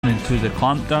listening to the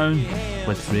Clampdown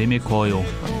with Ramey Coyle.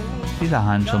 He's a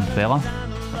handsome fella.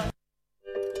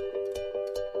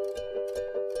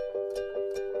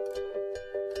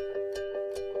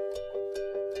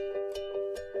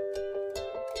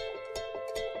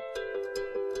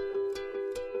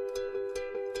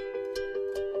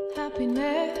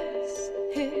 Happiness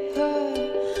hit her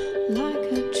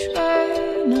like a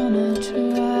train on a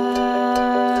track,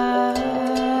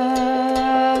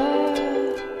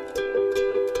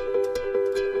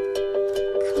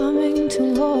 coming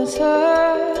towards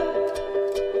her,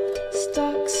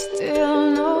 stuck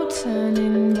still, no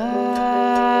turning back.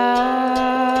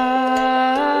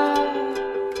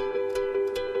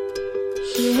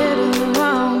 She hid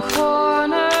around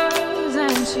corners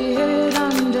and she hid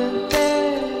under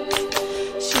bed.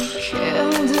 She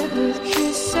killed it with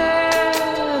kisses,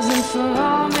 and for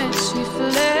almonds she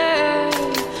fled.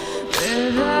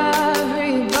 With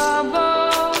every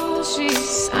bubble she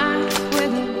sank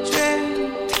with a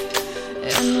drink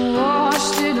and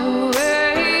washed it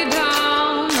away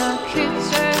down the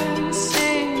kitchen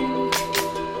sink.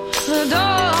 The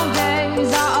dog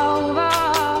days are over,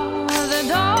 the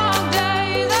dog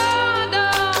days are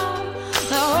done.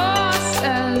 The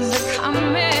horses are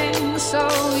coming, so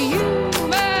you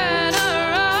better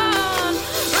run.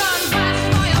 Run fast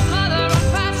for your mother, run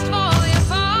fast for your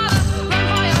father, run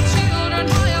for your children,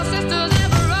 for your sisters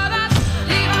and brothers.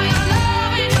 Leave all your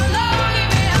love and your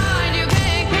longing behind. You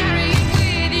can't carry it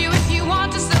with you if you want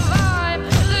to survive.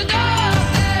 The dog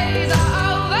days are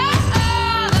over,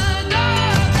 the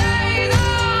dog days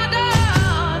are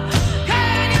done.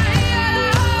 Can you hear the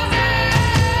horses?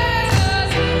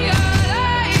 You're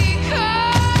like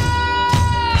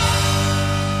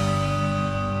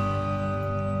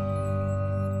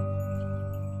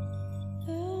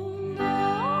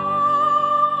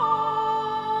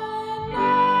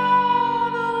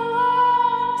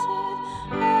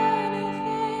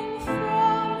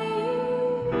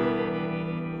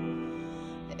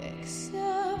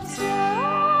except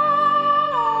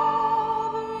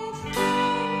everything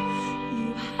you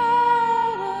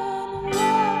had and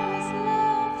was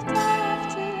left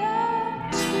after that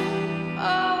too.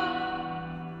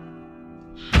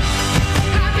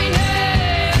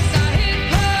 Happiness, I hit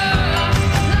her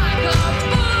like a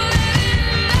bullet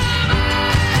in the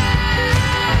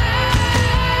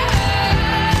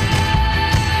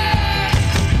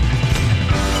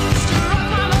struck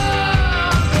from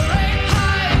a great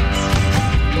height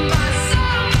by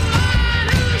someone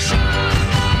who should have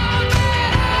known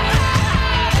better.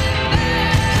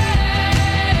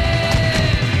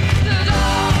 The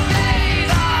dog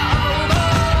days are over,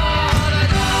 the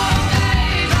dog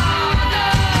days are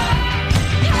done.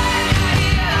 Can you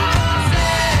hear the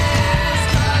horses?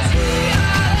 'Cause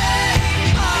here they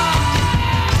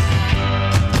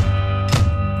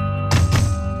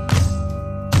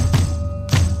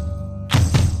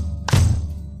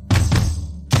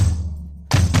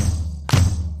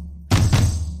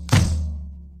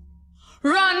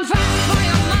run fast for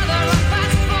your mother, run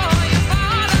fast for your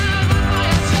father, run for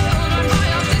your children, for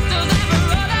your sisters and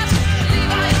brothers.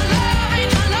 Leave all your love and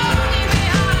your longing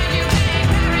behind. You can't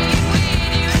carry it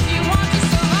with you if you want to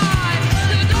survive.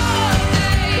 The dog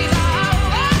days are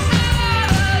over,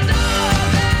 the dog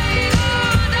days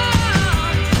are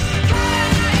done. Can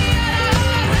you hear the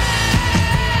horses?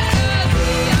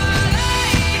 'Cause here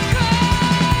they come.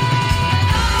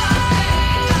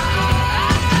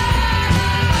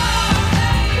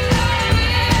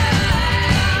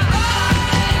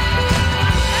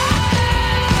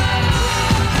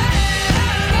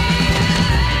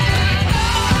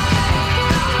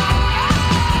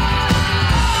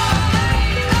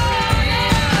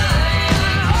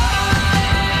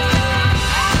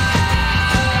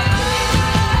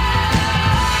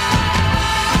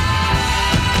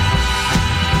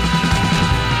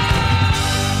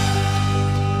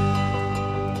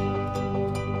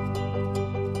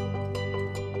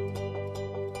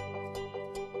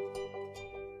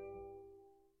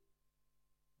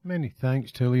 Many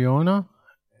thanks to Leona.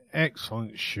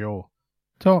 Excellent show.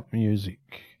 Top music.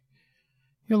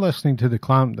 You're listening to the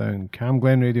Clampdown, Cam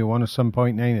Glen Radio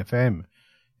 107.9 FM.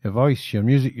 Your voice, your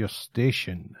music, your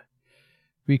station.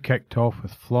 We kicked off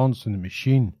with Florence and the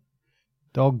Machine.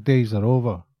 Dog days are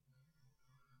over.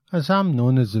 As I'm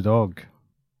known as the dog,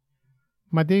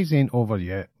 my days ain't over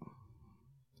yet.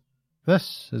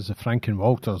 This is the Franken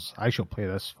Walters. I shall play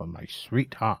this for my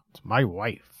sweetheart, my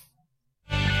wife.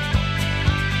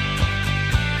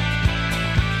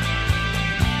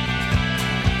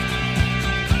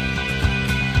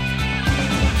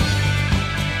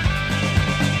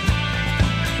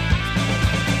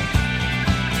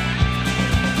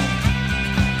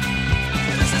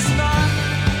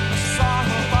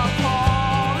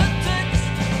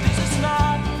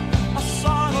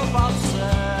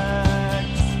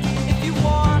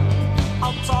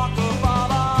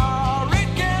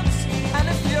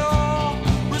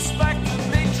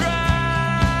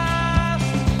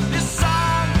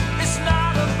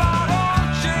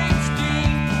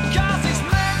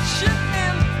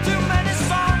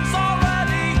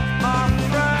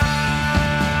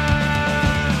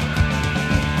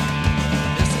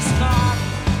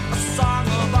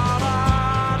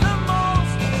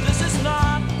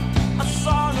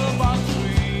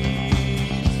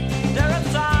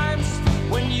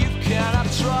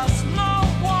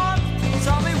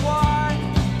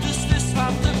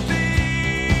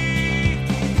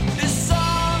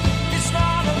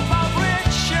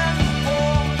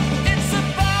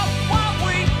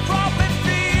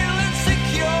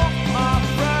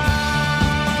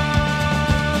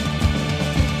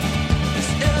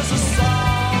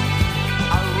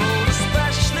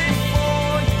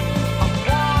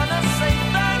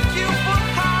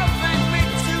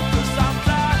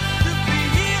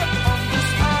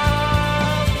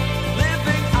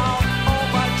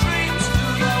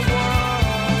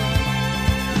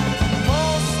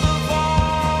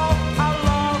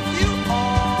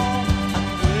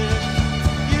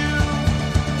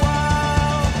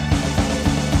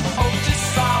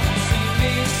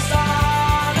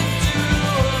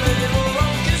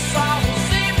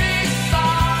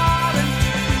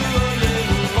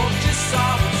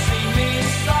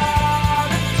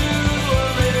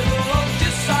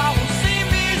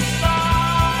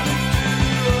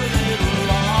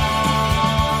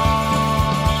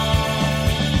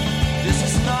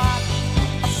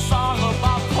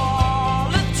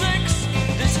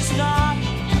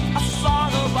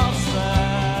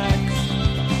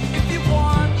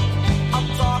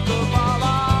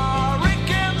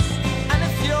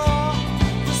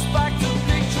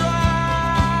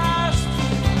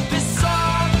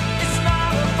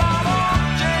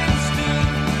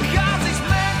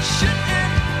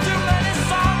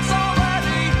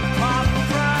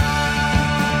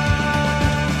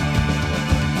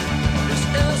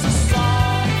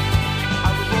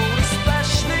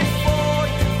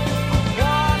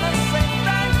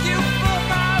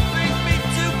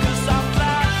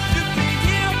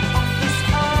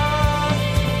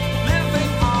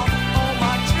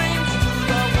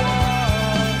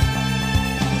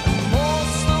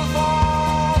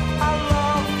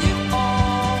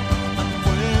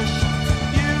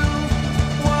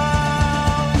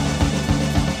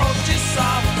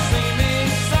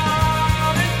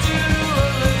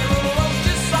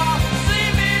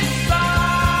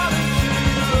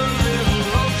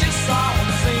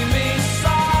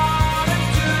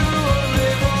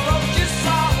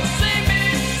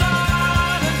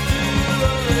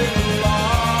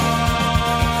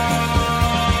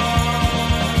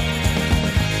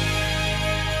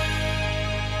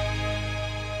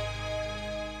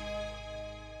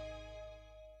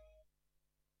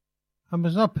 I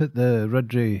was up at the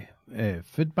Ridley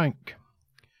food bank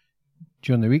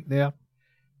during the week there.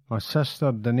 My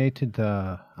sister donated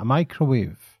a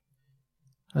microwave.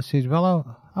 I said,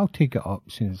 well, I'll take it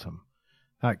up since I'm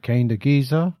that kind of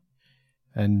geezer.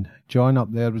 And John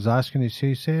up there was asking, he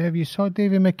says, have you saw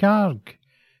David McCarg?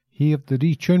 He of the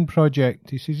Retune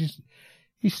Project. He says,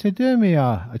 he's to do me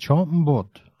a chopping board.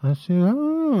 I said,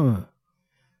 oh.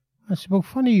 I said, well,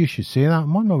 funny you should say that.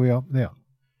 I'm on my way up there.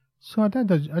 So I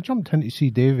did. I jumped in to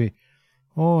see Davy.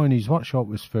 Oh, and his workshop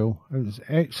was full. It was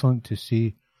excellent to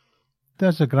see.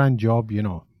 Does a grand job, you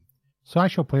know. So I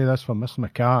shall play this for Mr.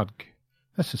 McCarg.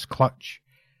 This is Clutch.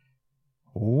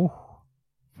 Oh,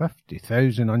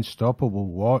 50,000 unstoppable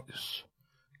watts.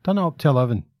 Turn it up to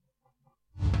 11.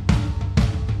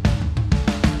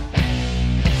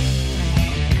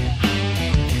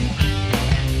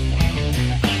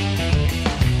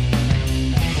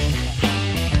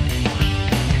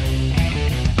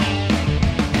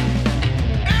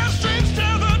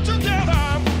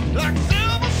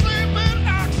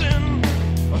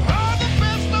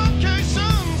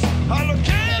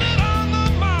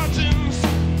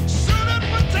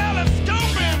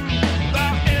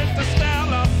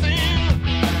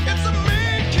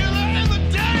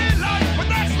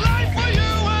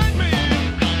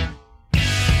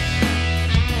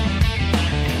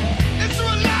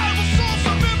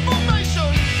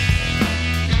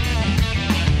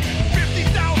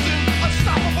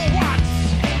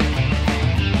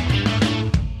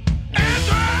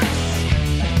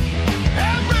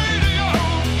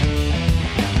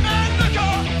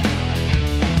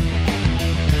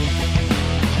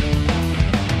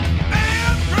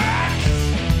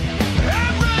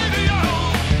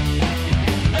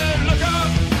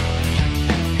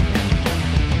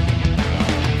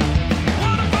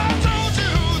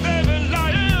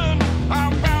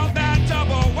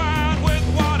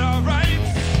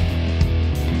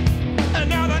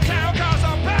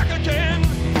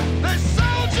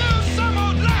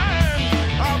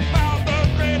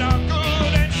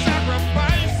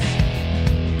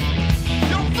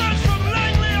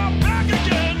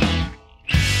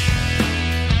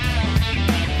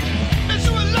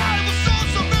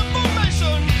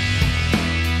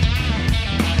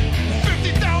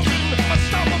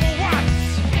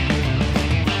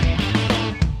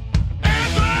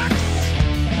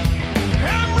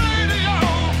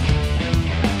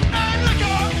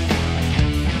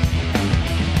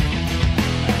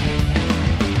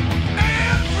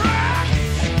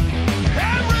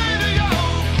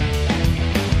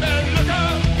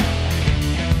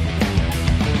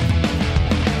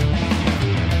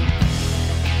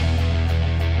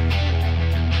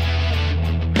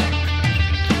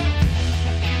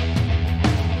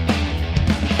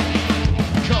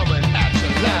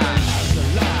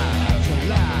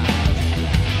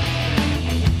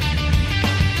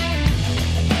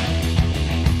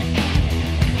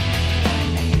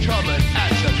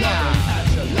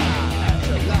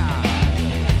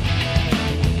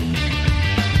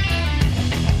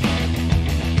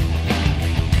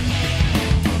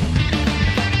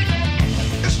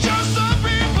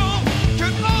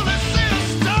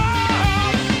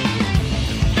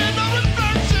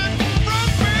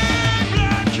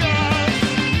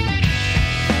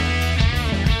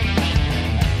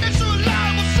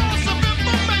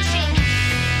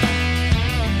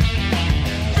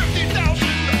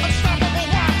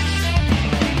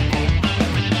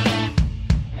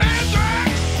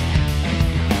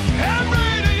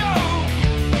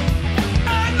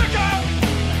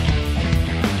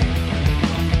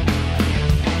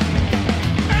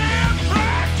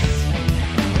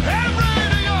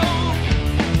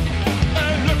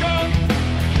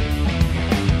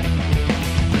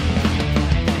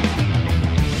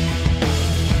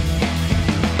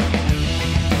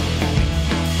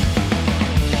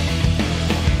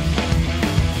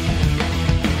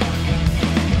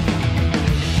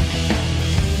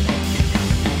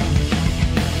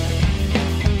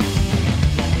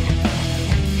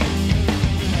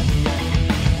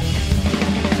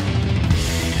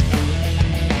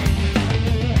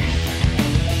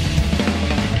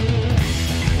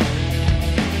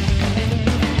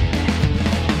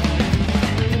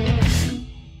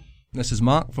 This is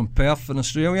Mark from Perth in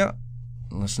Australia,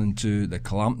 listening to the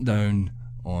Clampdown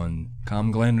on Cam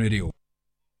Glen Radio.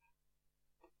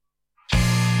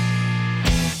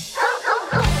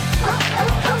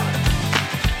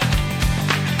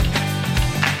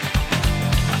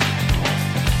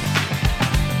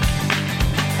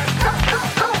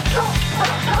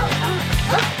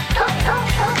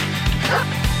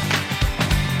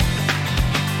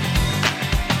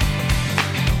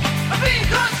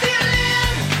 Because you live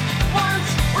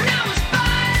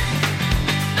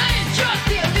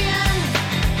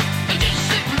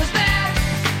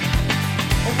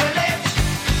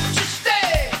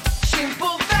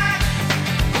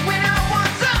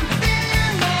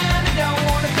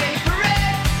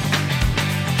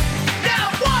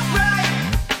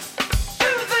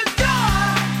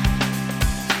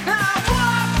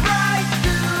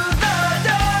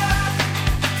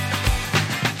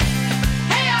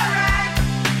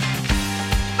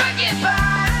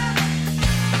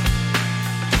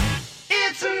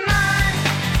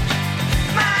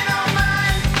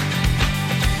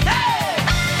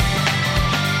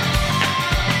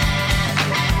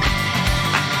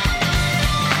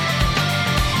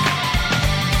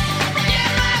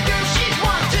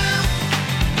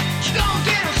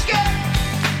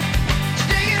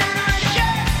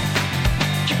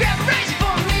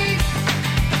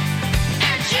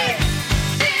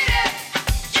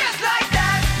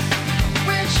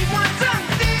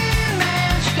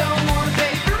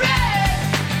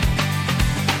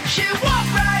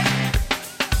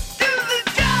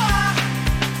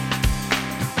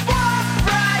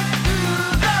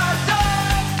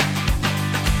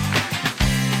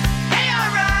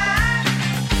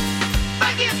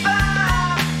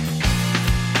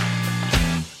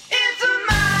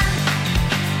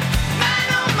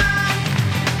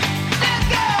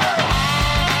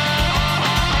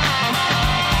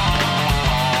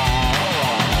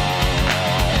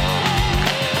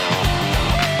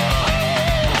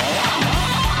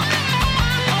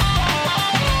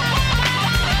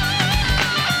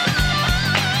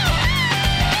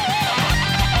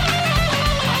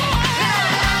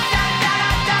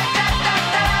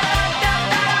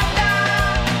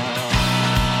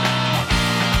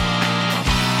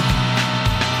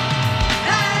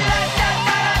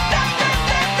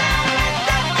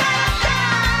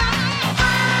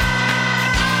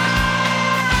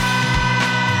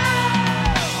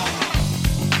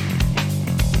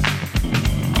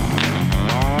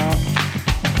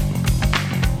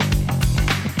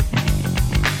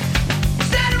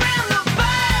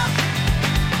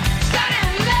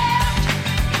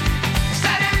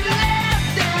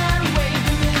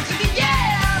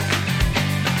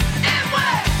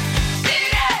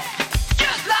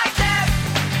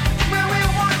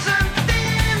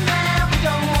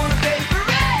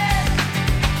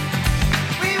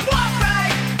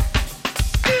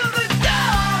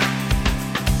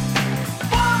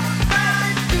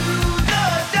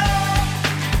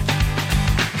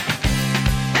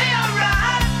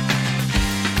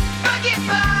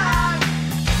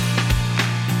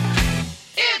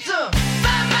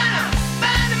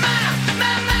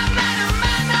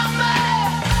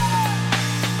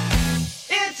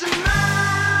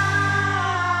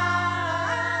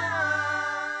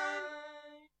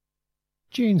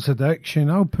Jane's Addiction,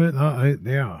 I'll put that out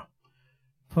there.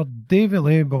 For David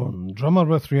Laybourne, drummer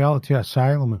with Reality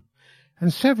Asylum,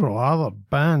 and several other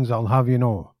bands, I'll have you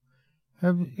know.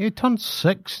 He turned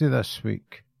 60 this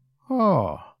week.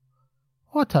 Oh,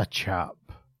 what a chap.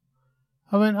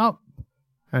 I went up,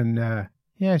 and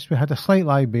yes, we had a slight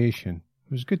libation.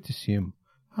 It was good to see him.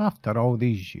 After all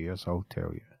these years, I'll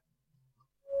tell you.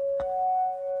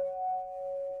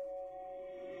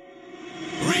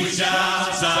 Reach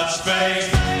out, touch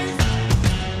faith.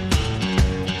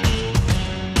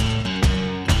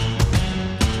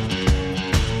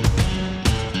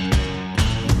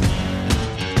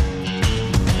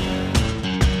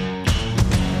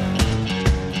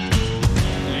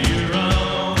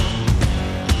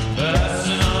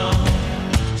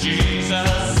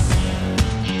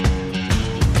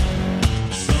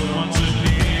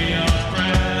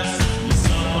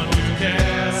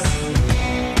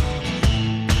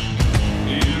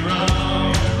 You're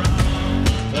wrong.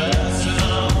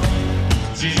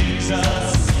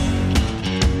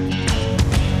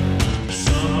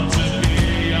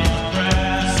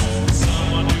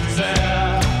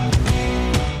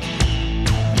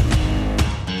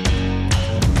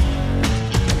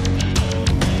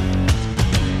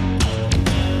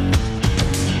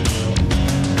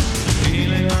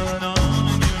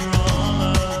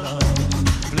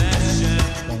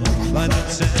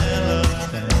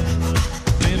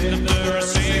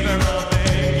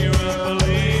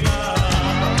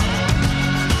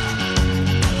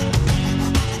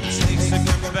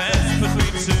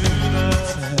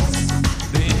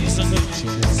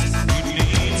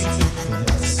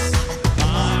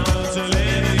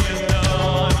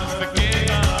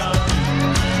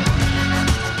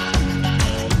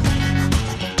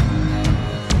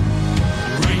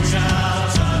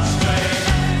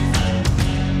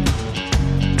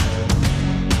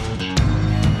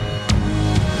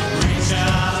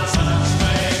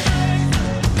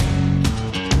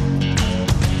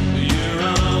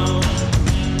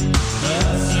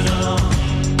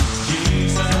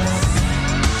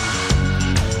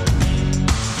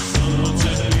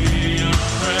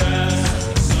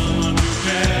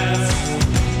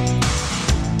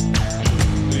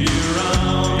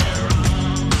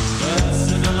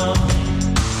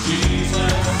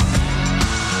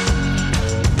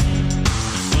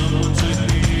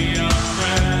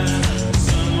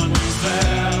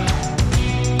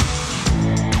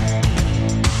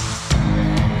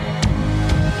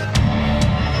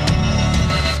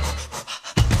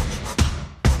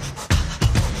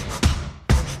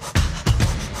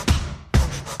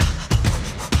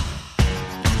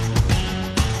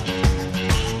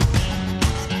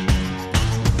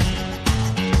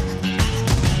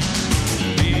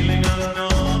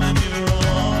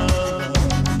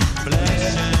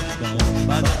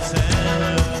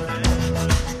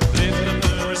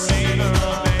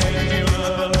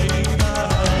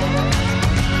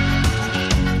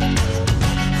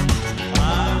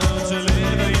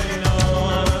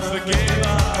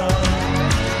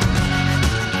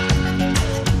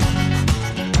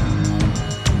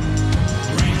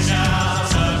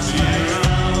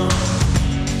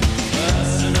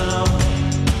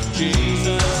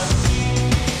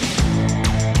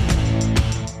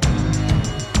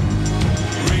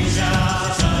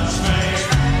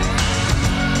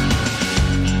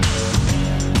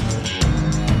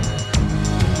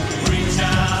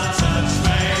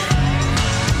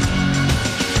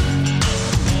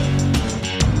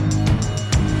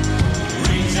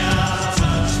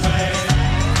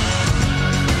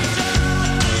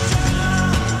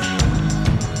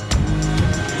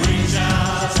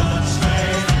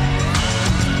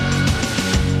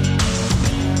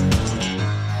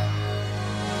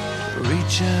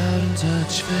 reach out and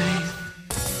touch faith.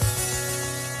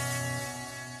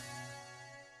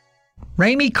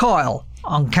 Ramey Coyle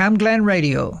on Camglen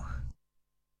Radio.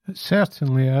 It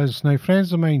certainly is. Now,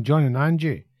 friends of mine, John and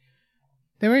Angie,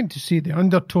 they went to see the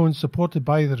Undertones supported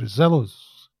by the Rosillos.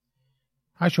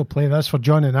 I shall play this for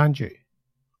John and Angie.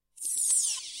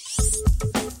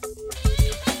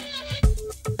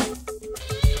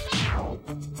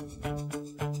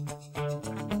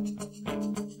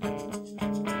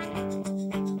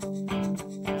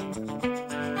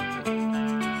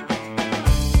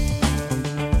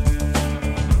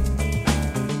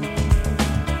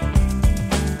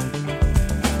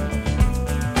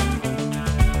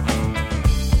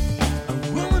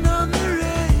 Woman on the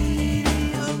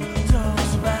radio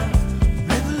talks about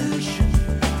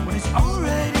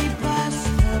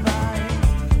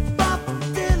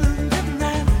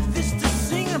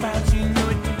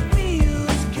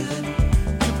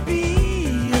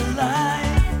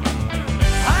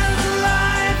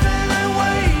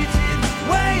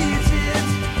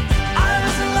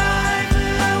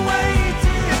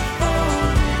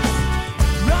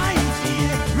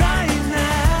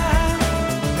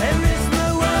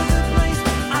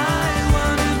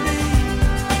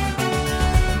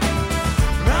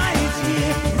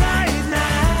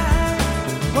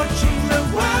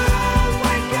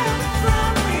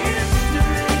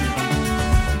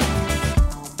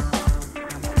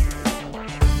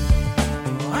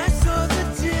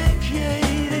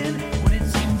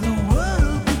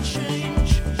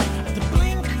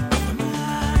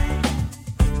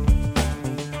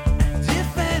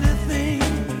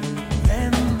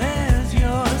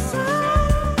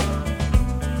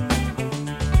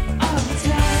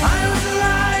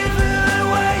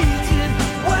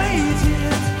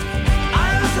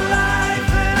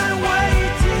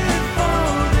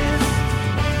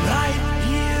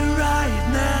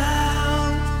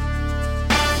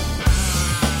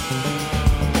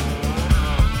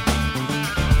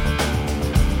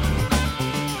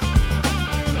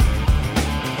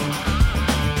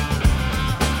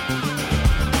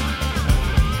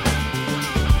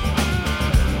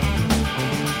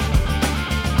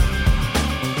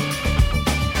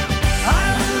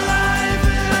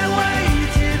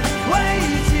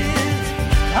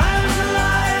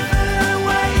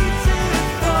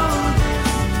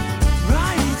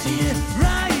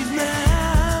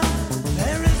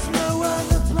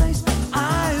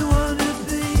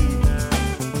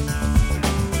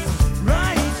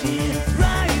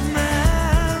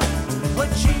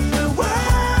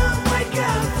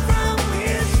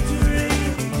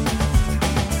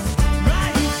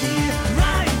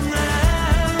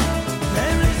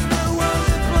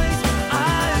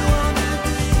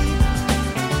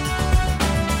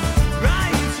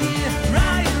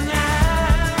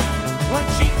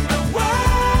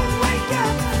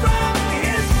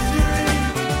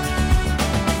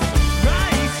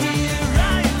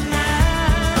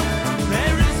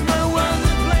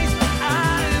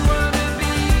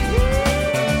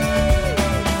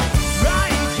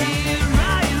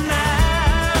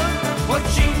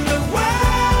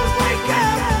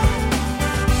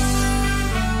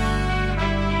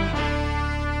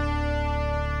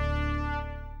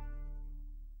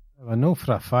I know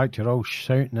for a fact you're all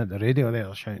shouting at the radio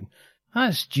there, shouting,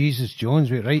 "That's Jesus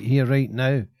Jones right here, right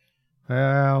now."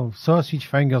 Well, sausage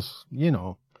fingers, you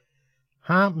know.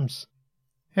 Happens.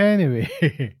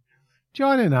 Anyway,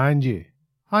 John and Angie,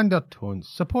 Undertones,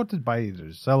 supported by the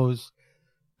Rosillos.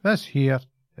 This here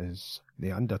is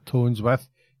the Undertones with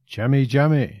Jimmy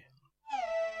Jimmy.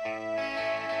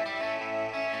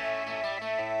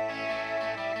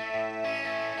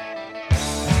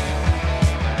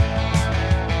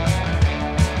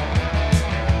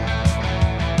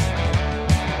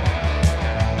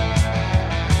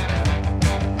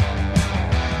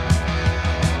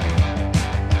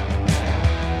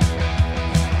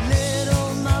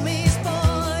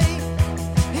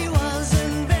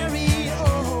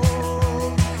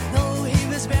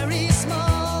 Very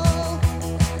small.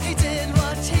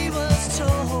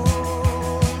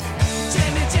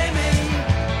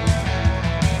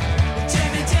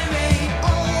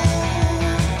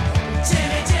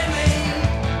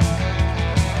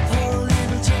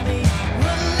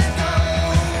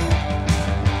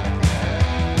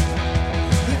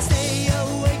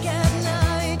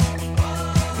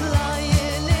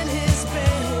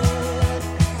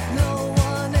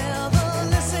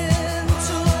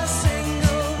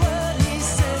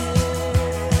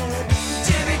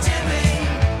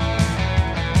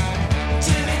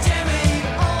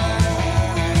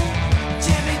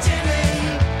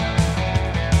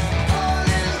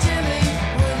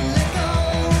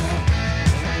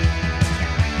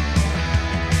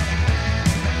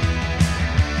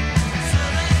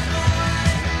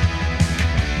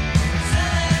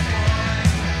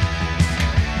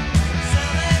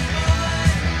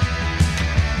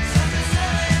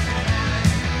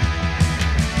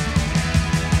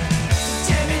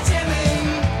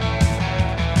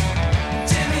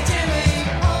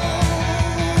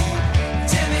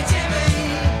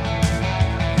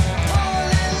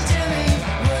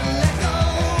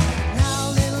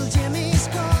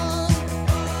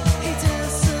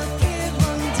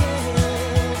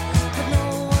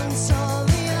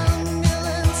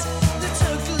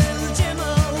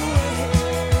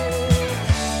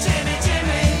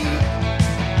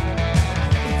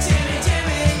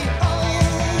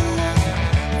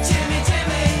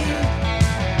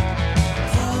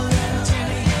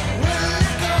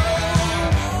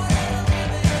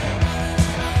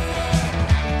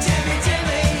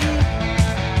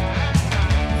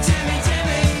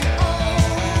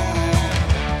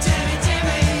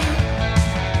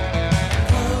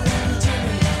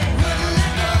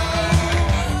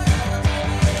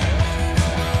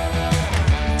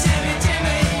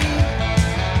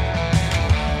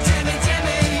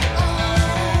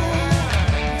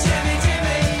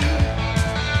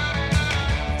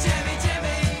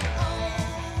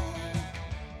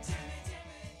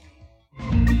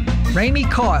 Ramey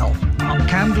Coyle on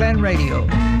Camglen Radio.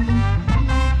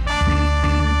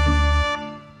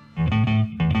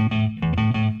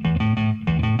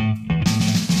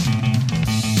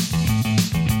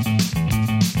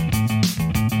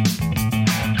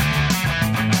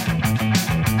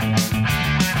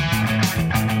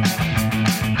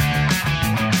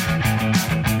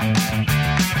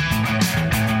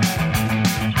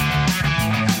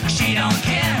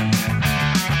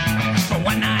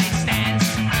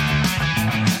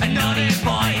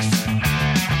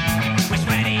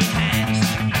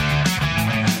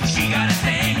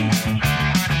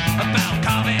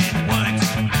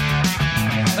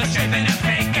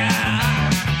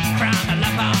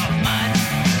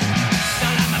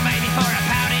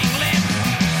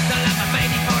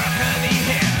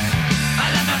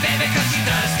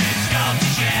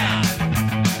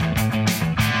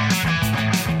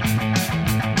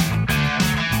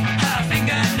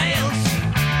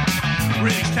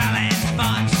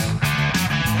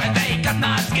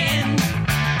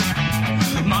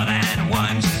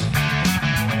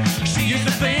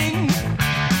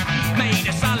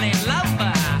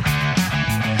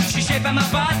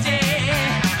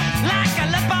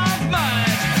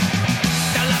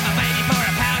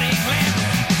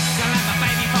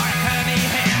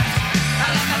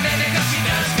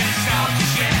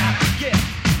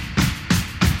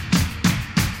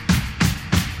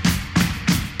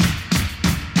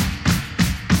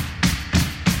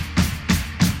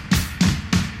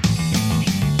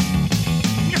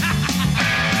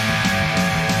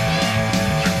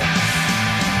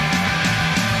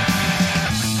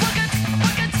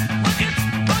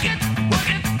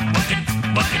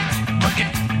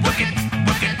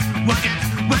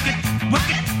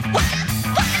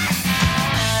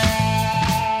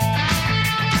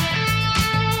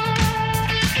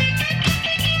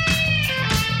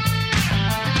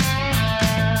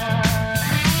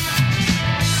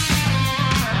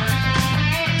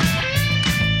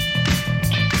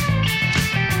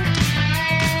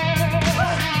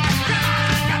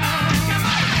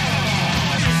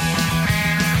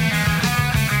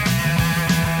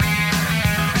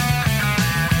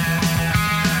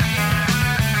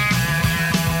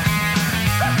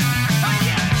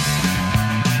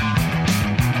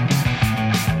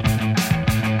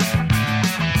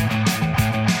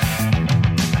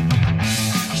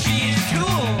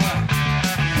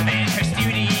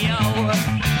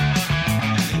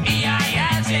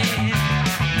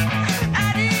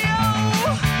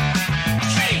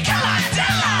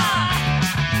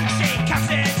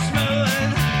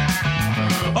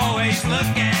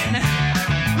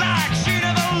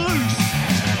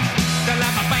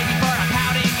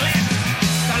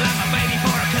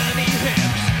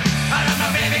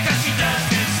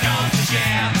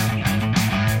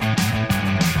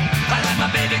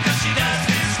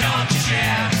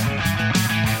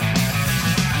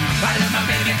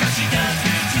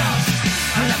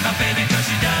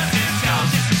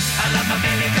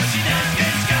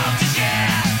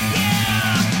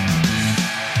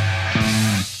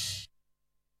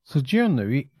 So during the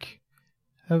week,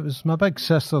 it was my big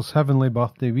sister's heavenly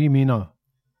birthday, wee Mina.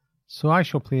 So I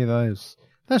shall play this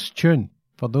tune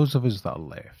for those of us that are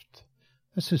left.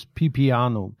 This is P.P.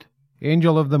 Arnold,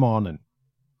 Angel of the Morning.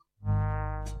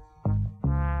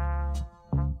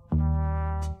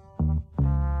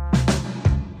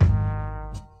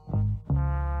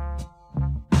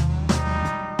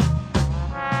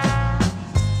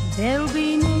 There'll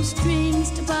be no strings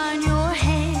to bind your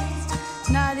hands,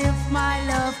 not if my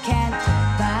love can't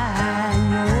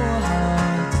bind your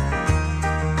heart.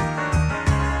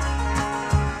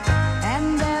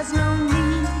 And there's no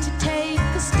need to take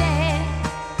a stand,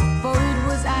 for it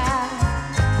was I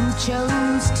who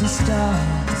chose to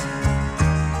start.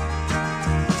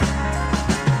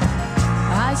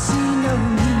 I see no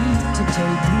need to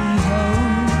take me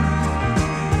home.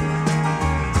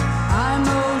 I'm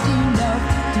old enough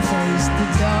to face the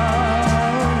dark.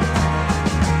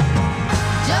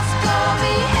 Just call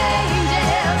me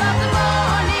angel of the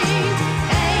morning,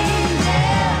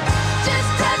 angel. Just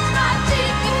touch my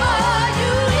cheek before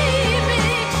you leave me,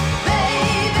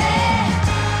 baby.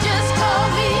 Just call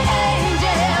me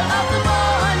angel of the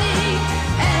morning,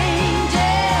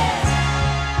 angel.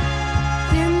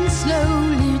 Then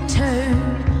slowly turn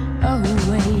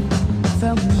away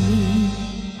from me.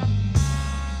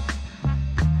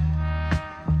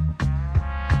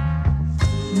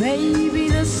 Maybe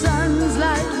the sun's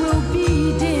light will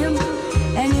be dim,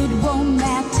 and it won't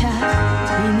matter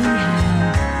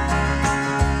anyhow.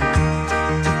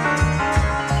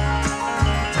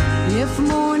 If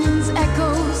morning's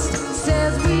echoes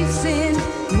says we've sinned,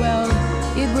 well,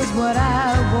 it was what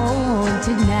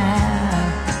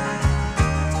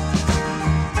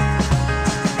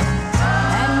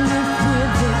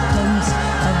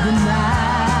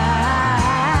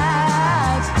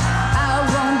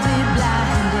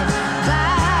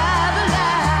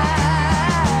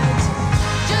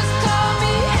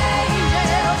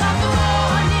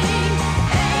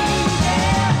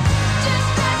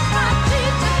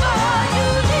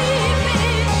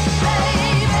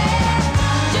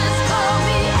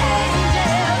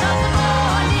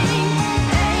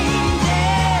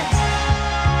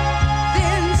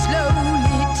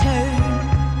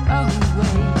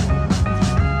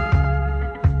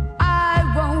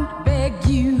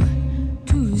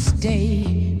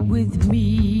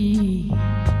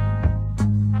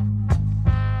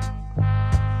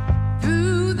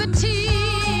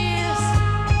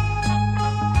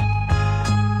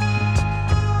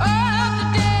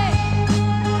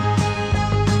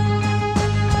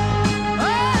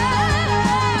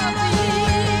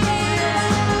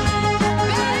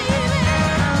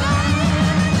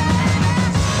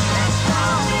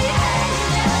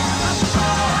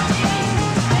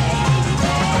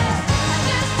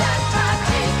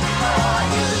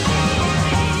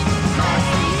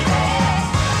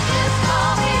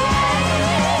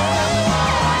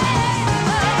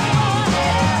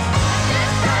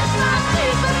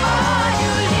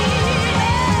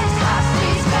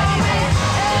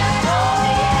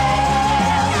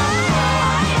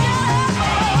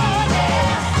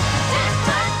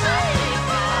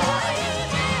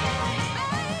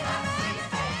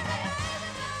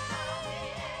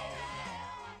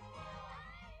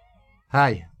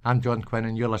Hi, I'm John Quinn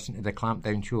and you're listening to the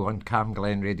Clampdown Show on Cam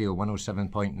Glen Radio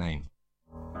 107.9.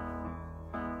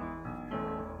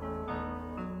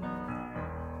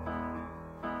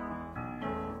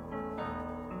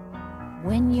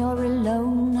 When you're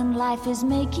alone and life is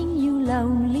making you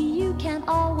lonely, you can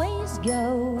always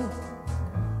go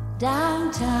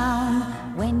downtown.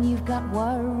 When you've got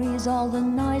worries, all the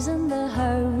noise and the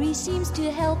hurry seems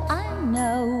to help, I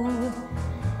know.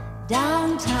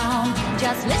 Downtown,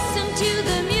 just listen to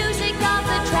the music of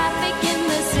the traffic in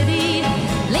the city.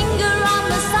 Linger on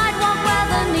the sidewalk where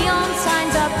the neon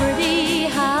signs are pretty.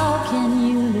 How can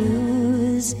you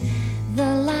lose?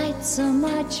 The lights are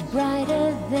much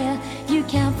brighter there. You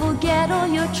can't forget all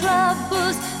your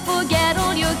troubles, forget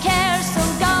all your cares. So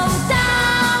go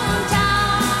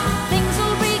downtown. Things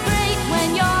will be great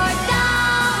when you're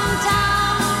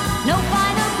downtown. No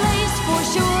finer place for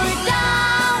sure.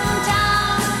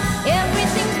 Downtown,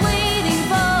 everything's waiting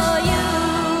for you.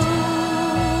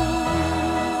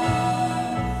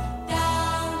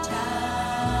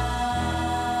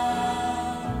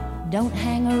 Downtown. Don't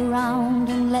hang around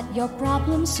and let your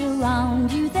problems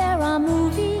surround you. There are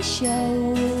movie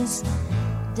shows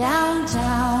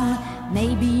downtown.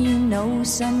 Maybe you know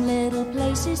some little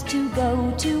places to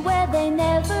go to where they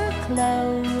never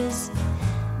close.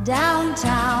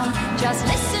 Downtown, just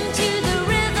listen to the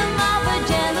rhythm of a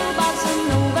gentle bossa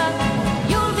nova.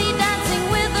 You'll be dancing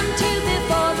with them too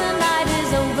before the night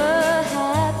is over.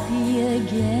 Happy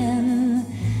again.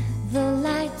 The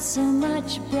lights are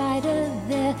much brighter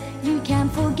there. You can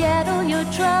forget all your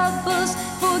troubles,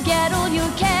 forget all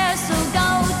your cares. So go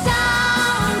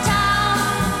downtown,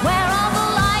 where all the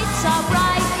lights are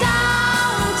bright.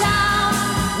 Downtown,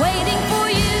 waiting for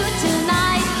you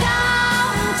tonight.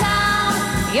 Downtown,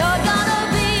 you're gonna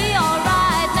be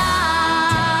alright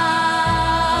now.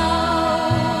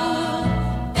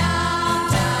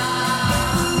 Downtown,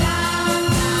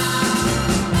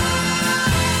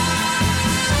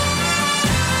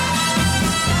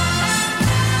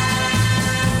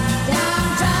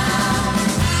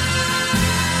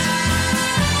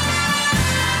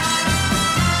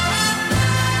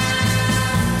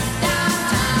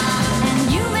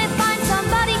 and you may find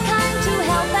somebody kind to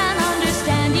help and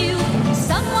understand you.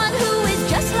 Someone who is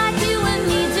just like you and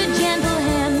needs a gentle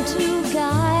hand to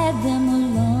guide them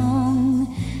along.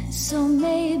 So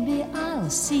maybe I'll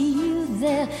see you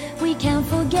there. We can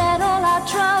forget all our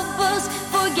troubles,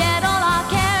 forget all our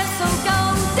cares. So go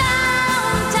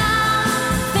downtown.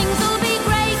 Things will be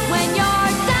great when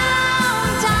you're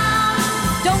downtown.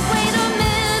 Don't wait a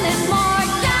minute more.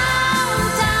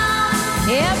 Downtown,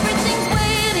 everything's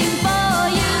waiting for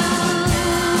you.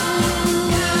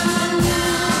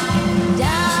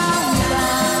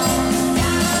 Downtown,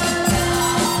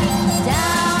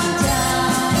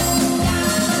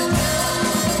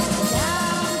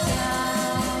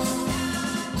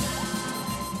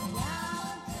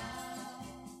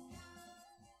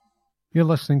 You're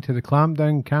listening to the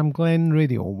Clampdown Cam Glen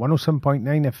Radio 107.9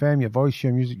 FM, your voice,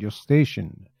 your music, your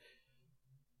station.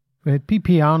 We had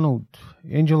P.P. Arnold,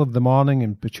 Angel of the Morning,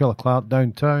 and Petula Clark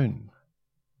downtown.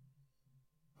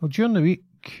 Well, during the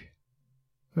week,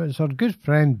 it was our good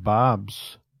friend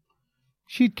Babs.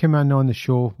 She'd come in on the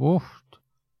show, a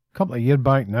couple of years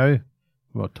back now.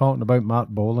 We were talking about Mark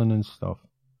Bolan and stuff.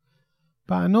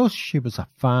 But I know she was a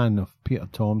fan of Peter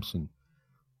Thompson.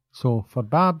 So for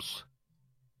Babs,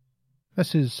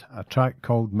 this is a track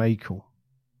called Michael.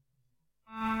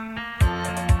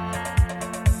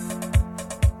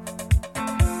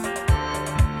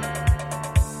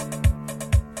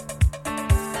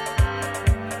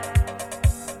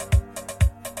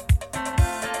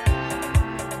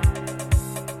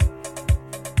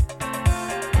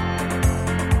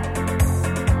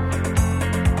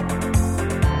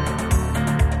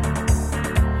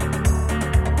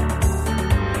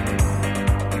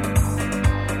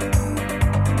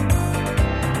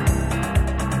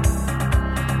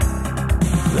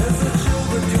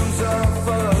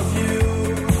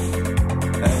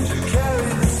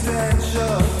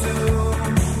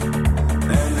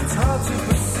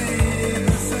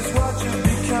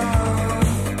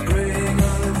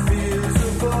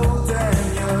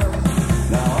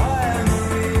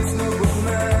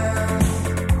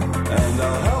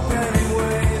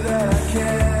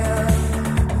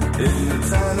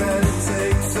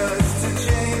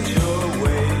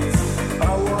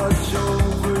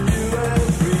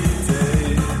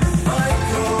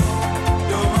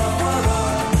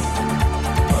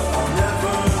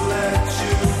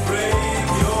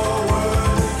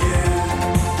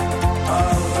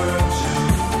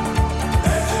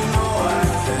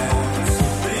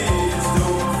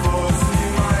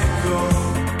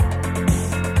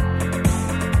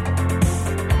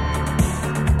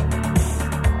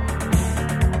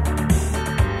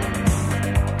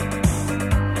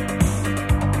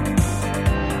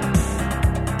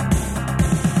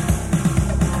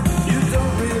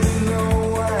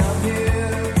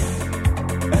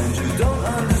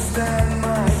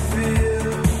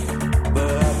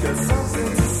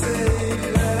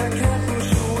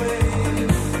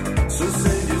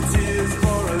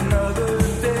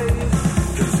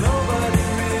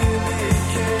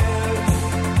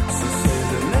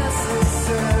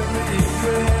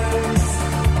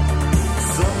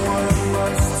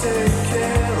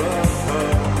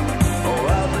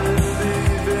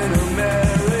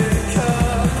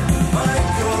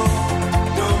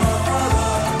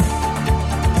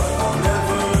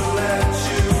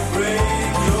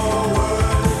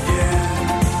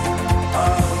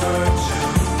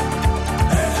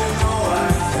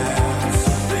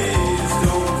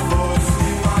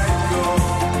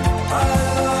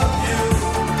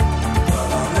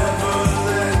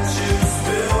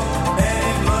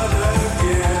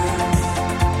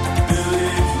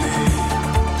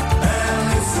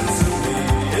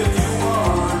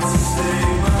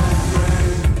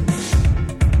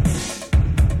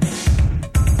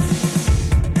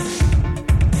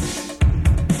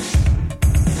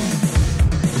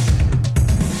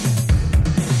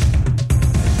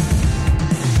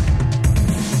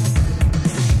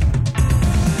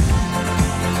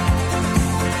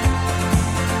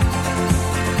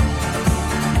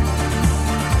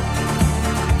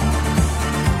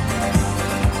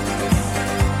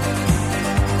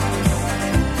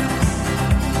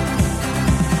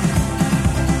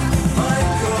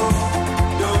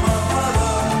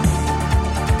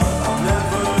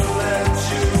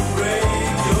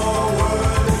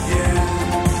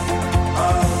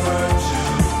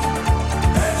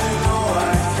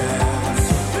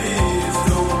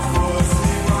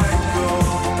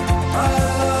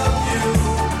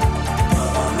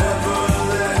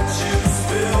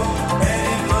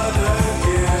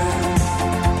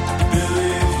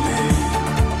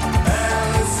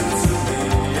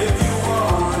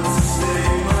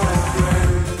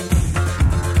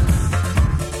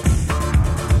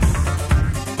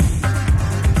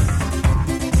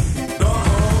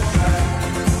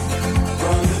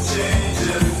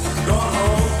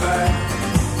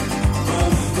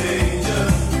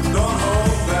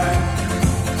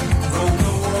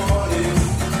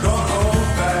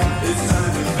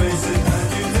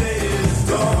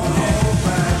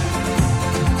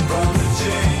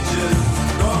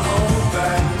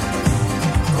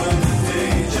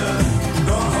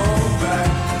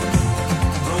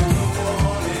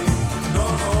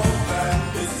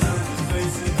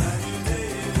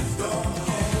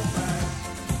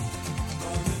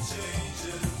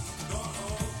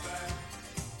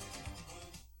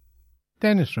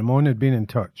 Dennis Ramon had been in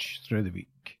touch through the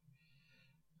week,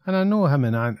 and I know him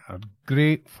and Ant are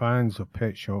great fans of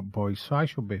Pet Shop Boys, so I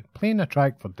shall be playing a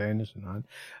track for Dennis and Ant,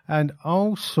 and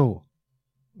also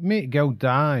Mate Gil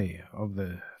Die of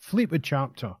the Fleetwood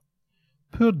chapter.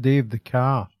 Poor Dave the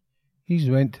car, he's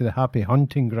went to the happy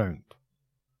hunting ground.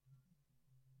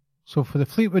 So for the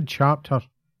Fleetwood chapter,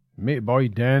 Mate Boy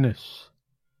Dennis,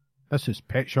 this is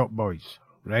Pet Shop Boys,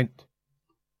 Rent.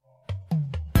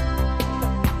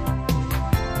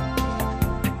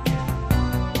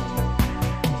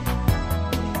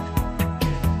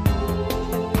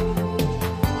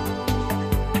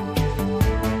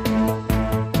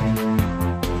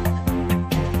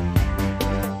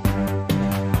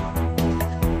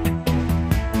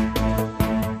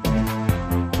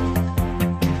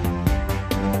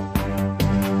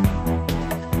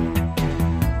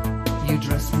 You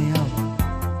dress me up,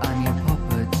 I'm your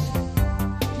puppet.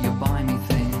 You buy me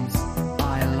things,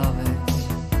 I love it.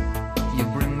 You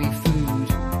bring me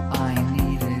food, I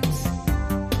need it.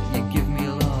 You give me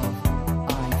love,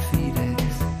 I feed it.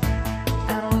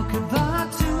 And look at the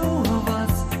two of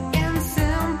us in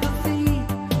sympathy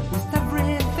with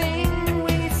everything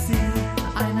we see.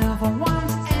 I never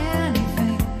want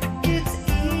anything, it's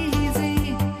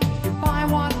easy. You buy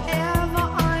whatever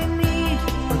I need.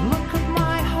 But look at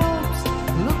my hopes,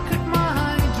 look at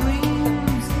my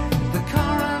dreams, the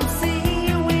currency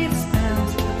we've spent.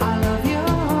 I love you,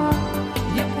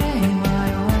 you pay my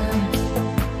rent.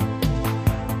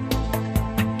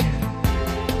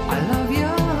 I love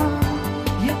you,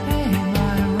 you pay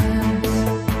my rent.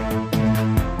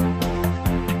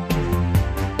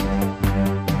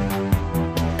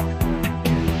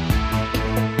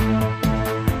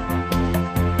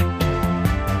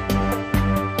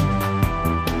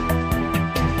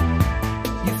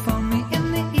 You phoned me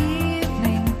in the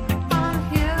evening on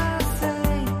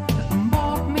hearsay and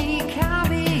bought me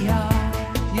caviar.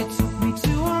 You took me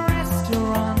to a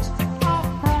restaurant off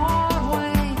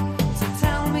Broadway to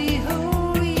tell me who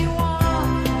you are.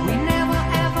 We never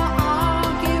ever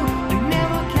argue, we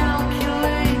never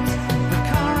calculate the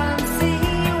currency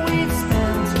we've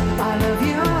spent. I love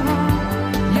you,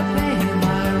 you pay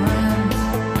my rent.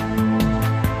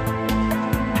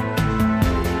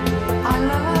 I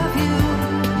love you,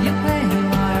 you pay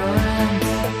my rent.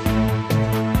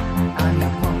 I'm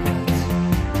your puppet.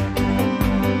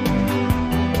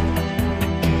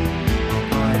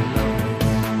 I love it.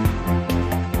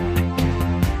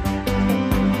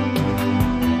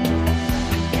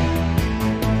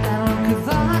 And look at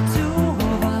the two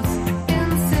of us in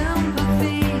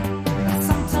sympathy and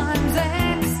sometimes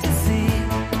ecstasy.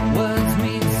 Words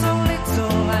mean so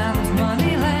little and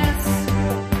money less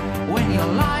when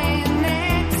you're lying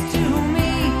next to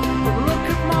me. But look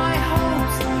at my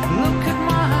hopes, look at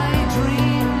my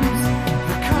dreams,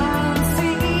 the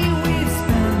currency we've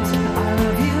spent. I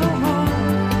love you,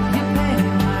 you pay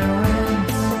my rent.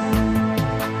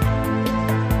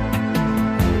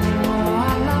 Oh,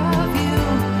 I love you,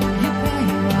 you pay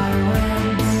my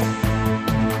rent.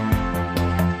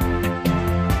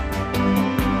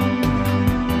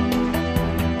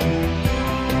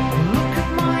 Look at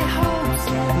my hopes,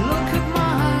 look at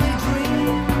my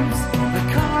dreams, the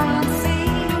currency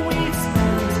we've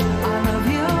spent. I love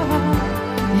you,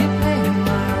 you pay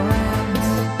my rent.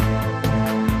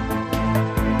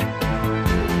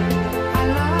 I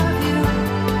love you,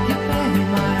 you pay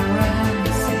my rent.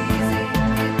 It's easy,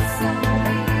 it's so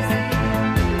easy.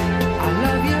 I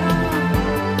love you,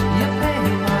 you pay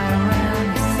my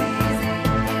rent. It's easy,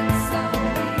 it's so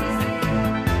easy.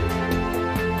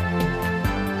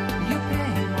 You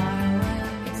pay my rent.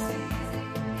 It's easy, it's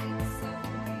so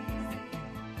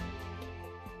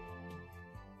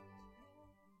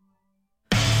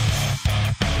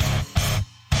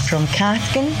easy. From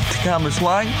Cathkin to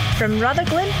Cambuslang From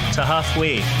Rutherglen to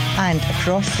halfway. and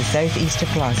across the southeast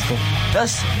of Glasgow.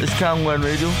 This is Camglen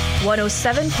Radio.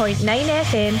 107.9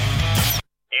 FM.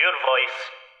 Your voice,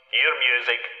 your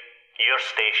music, your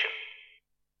station.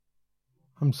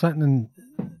 I'm sitting in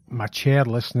my chair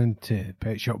listening to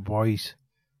Pet Shop Boys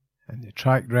and the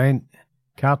track Rent,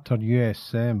 Carter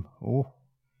USM. Oh,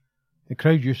 the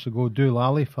crowd used to go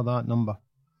doolally for that number.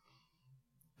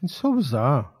 And so was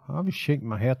I. I was shaking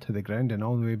my hair to the ground and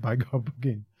all the way back up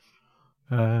again.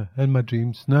 In my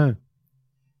dreams now.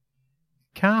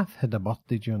 Kath had a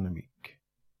birthday during the week.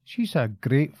 She's a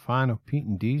great fan of Pete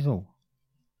and Diesel.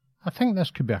 I think this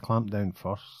could be a Clampdown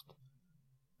first.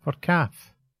 For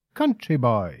Kath, Country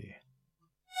Boy.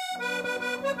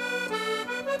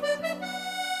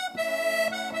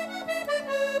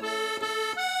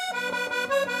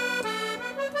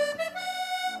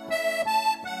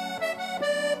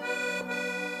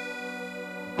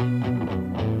 I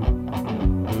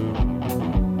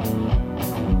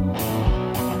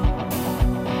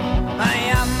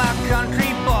am a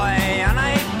country boy and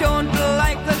I don't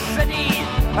like the city.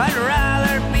 I'd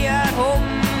rather be at home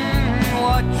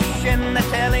watching the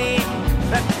telly.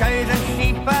 The cows and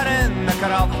sheep are in the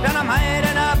croft and I'm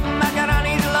hiding up my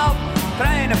granny's loft,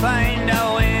 trying to find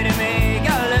a way to make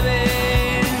a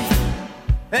living.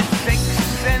 It's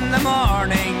 6 in the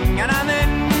morning and I'm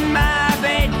in my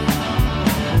bed.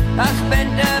 I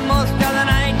spent most of the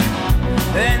night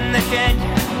in the shed.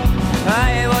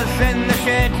 I was in the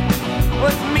shed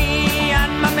with me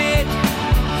and my mate,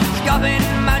 scoffing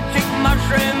magic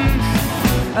mushrooms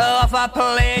off a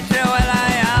plate. Well,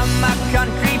 I am a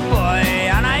country boy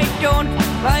and I don't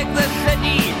like the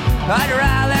city. I'd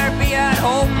rather be at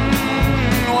home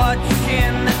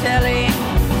watching the telly.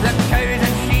 The cows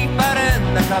and sheep are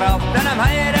in the croft and I'm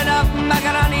hiding up my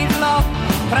granny's loft,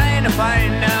 trying to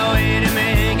find a way to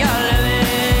make a living.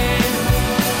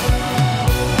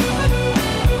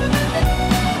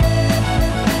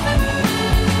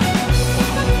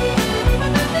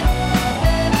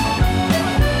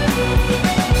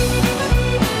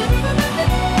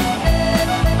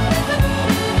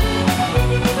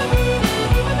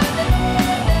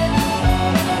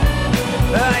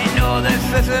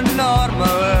 This isn't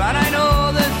normal and I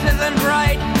know this isn't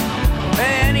right.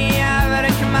 Any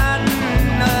average man,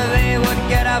 they would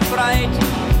get a fright.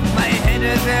 My head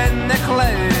is in the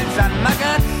clouds and my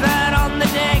guts are on the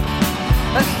deck.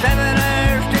 7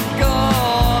 hours to go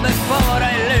before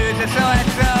I lose it. So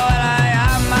it's well, I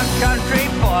am a country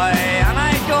boy and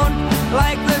I don't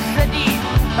like the city.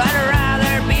 I'd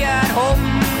rather be at home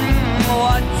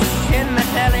watching the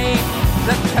telly.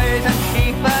 The cows and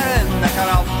sheep are in the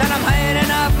croft and I'm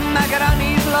hiding up my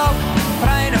granny's loft,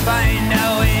 trying to find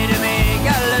a way to make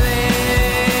a living.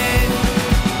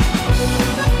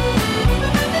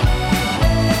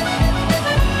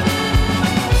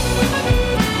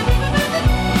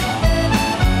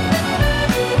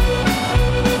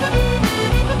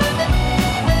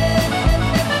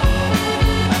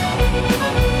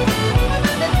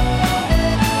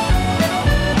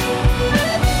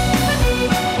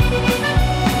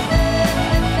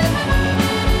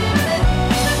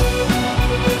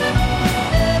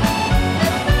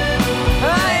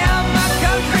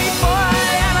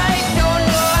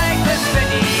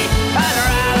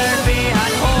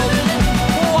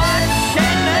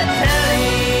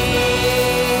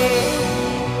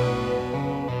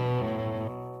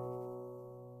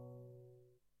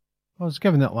 I was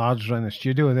giving it large around the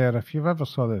studio there. If you've ever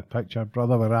saw the picture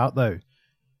Brother We're Out Now,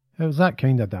 it was that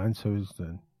kind of dance I was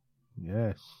doing.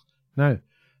 Yes. Now,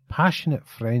 Passionate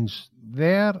Friends.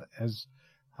 There is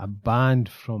a band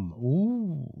from,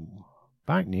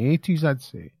 back in the 80s, I'd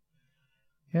say.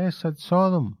 Yes, I'd saw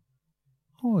them.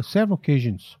 Several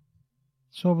occasions.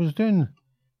 So I was doing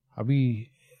a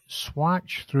wee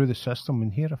swatch through the system,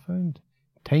 and here I found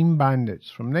Time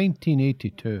Bandits from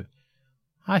 1982.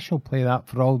 I shall play that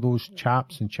for all those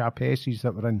chaps and chapesses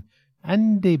that were in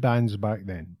indie bands back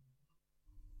then.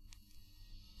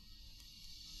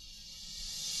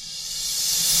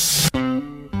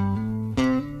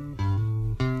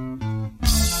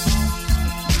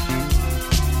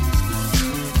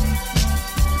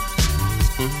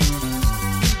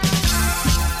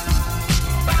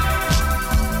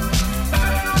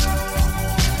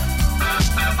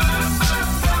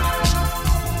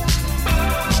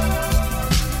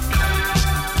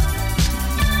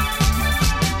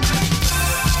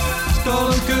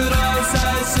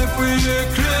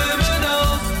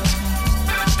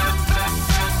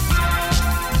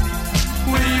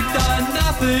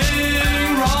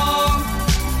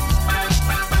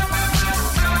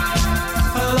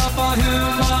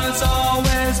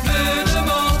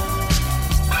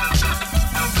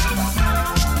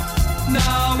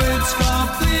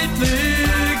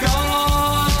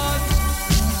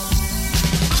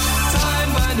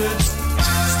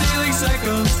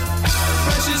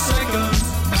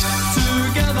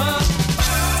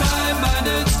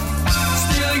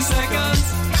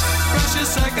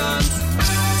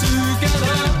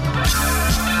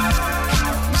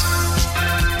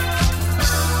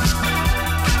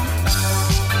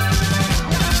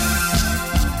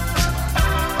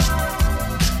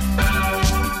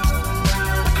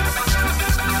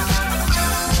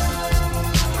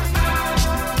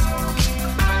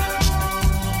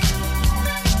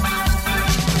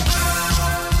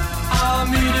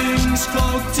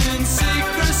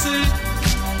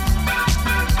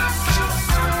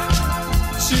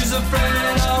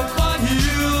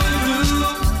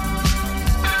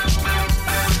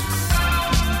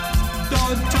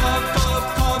 Don't talk of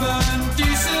common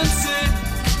decency.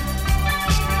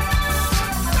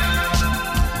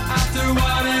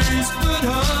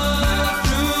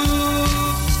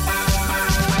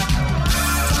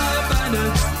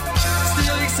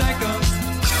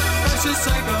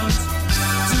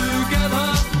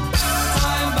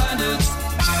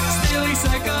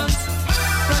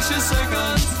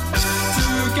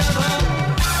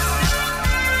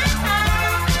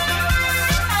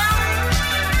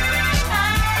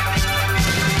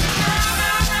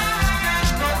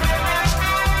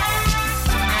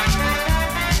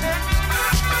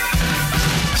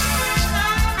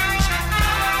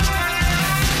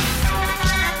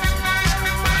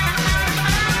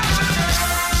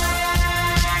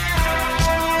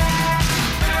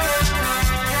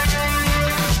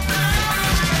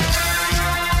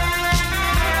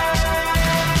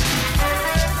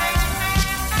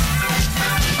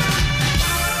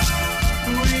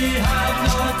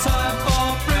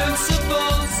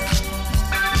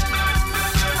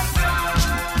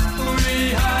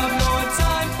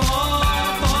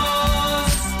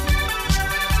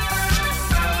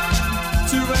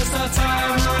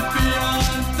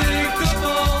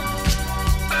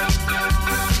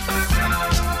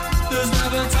 There's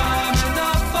never time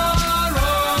enough for us.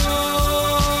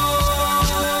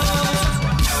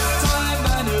 Time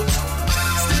bandits,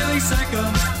 stealing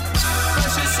seconds,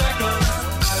 precious seconds,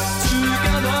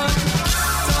 together.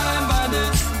 Time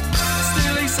bandits,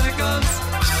 stealing seconds,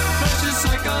 precious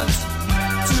seconds,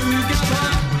 together.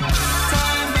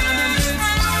 Time bandits,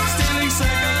 stealing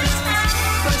seconds,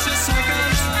 precious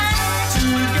seconds,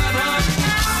 together.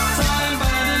 Time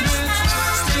bandits,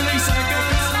 stealing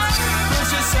seconds,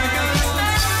 precious seconds,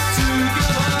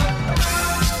 together.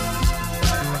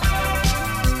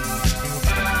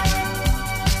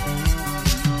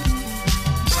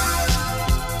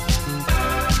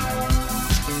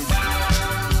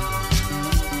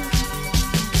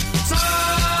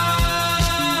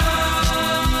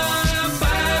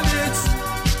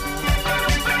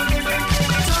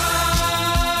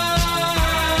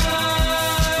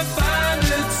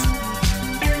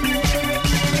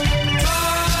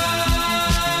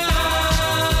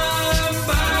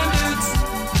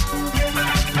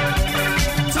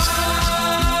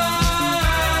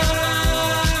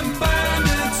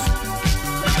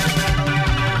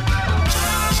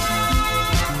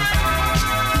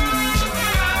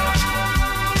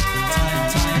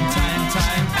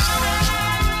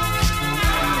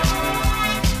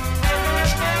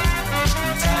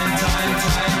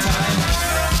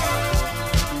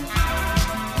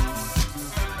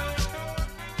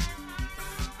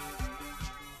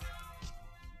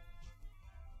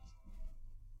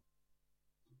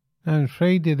 And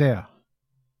Friday there,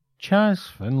 Chaz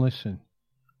Finlayson.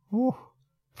 Oh,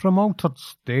 from Altered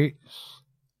States.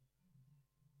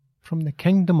 From the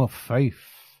Kingdom of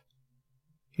Fife.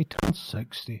 He turned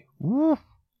 60. Ooh.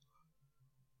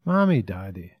 Mammy,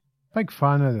 Daddy. Big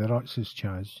fan of the Ruts'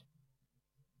 Chaz.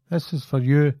 This is for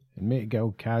you and mate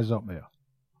girl Kaz up there.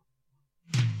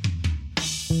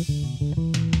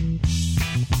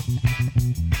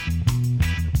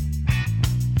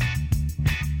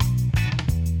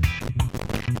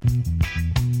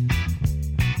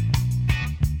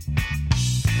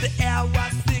 The air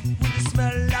was thick with the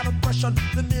smell of oppression.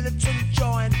 The militant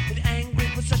joined in angry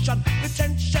procession. The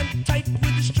tension tight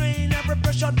with the strain of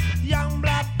repression. Young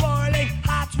blood boiling,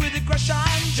 hearts with aggression.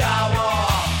 Jawa,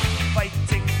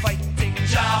 fighting, fighting,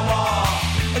 Jawa.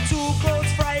 Too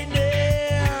close, frightening.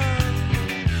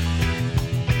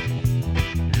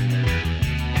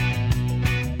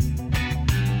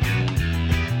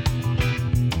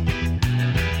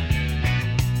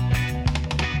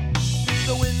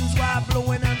 The winds were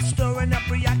blowing and stirring up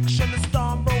reaction. The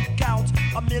storm broke out.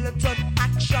 A militant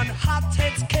action. Hot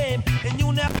heads came and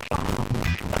you never.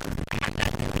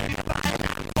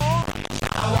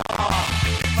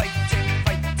 Fighting,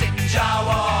 fighting,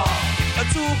 Jawa.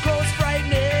 Too close,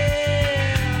 frightening.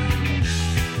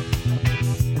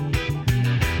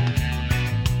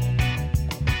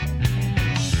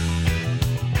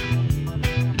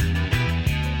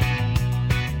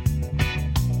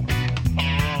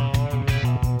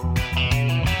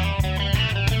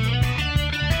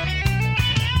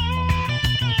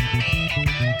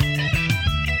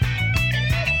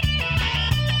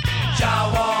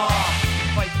 Jawa,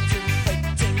 fighting,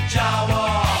 fighting, Jawa.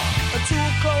 Too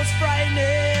close,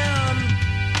 frightening.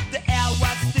 The air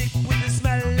was thick with the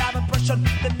smell of oppression.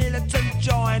 The militant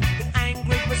joined in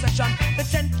angry procession. The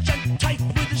tension tight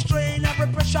with the strain of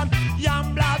repression.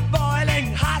 Young blood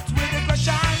boiling, hot with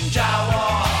aggression.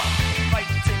 Jawa,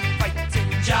 fighting,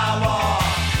 fighting, Jawa.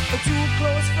 Too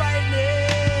close,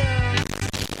 frightening.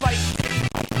 Fighting,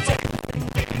 fighting,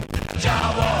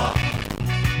 Jawa.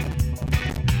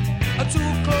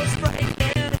 Too close,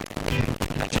 frightening.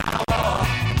 Jawa.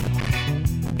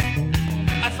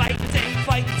 Fighting,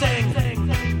 fighting,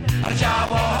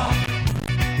 Jawa.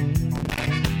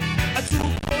 Too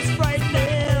close,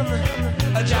 frightening,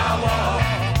 Jawa.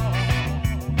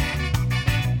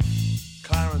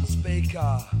 Clarence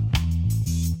Baker,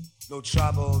 no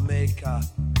troublemaker.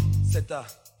 Said the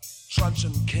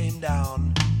truncheon came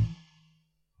down,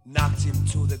 knocked him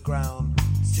to the ground.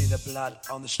 See the blood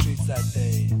on the streets that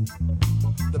day.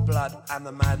 The blood and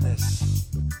the madness.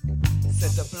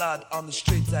 Said the blood on the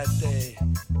streets that day.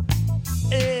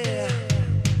 Yeah.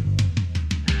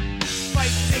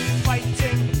 Fighting,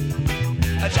 fighting,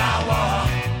 a Jawa.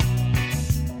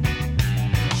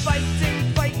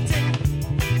 Fighting, fighting,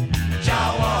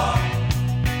 Jawa.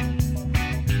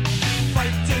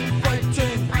 Fighting,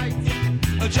 fighting,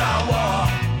 a Jawa.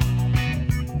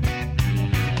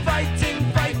 Fighting,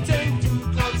 fighting,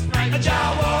 a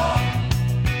Jawa.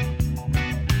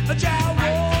 A Jawa.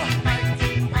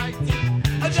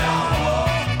 A Jawa.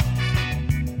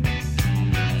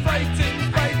 Fighting,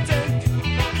 fighting,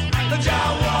 a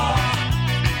Jawa.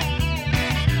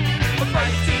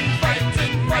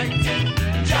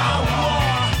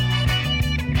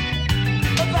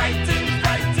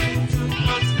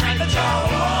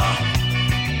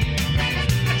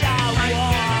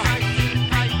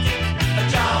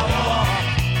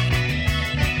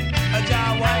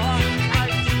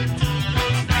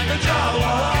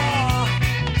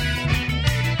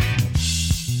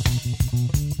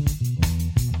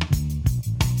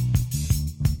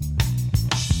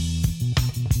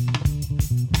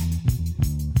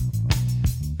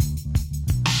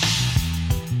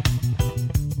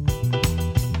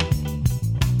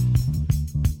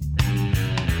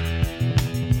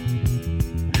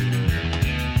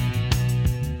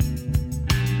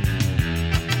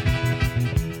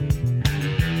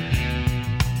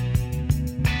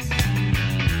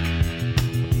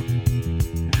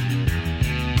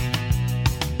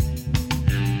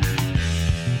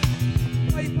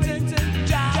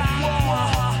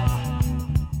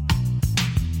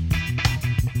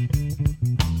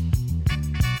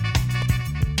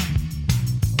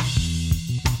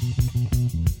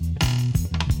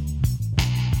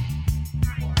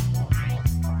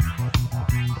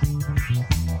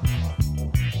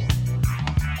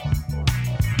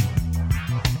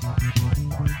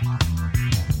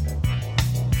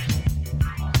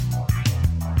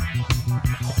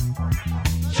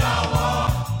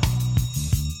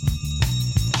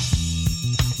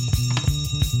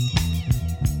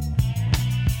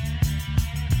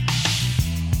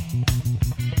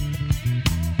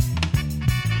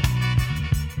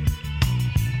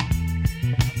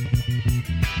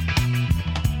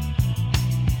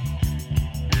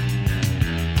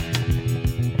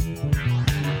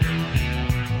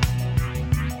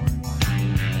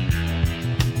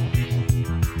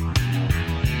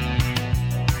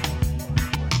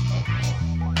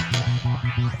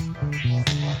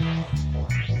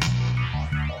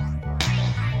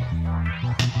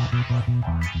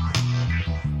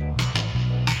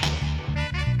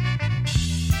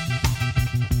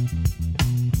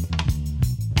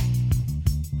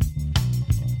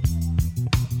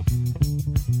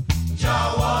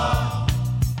 Jawa,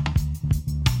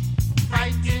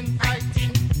 fighting,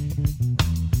 fighting.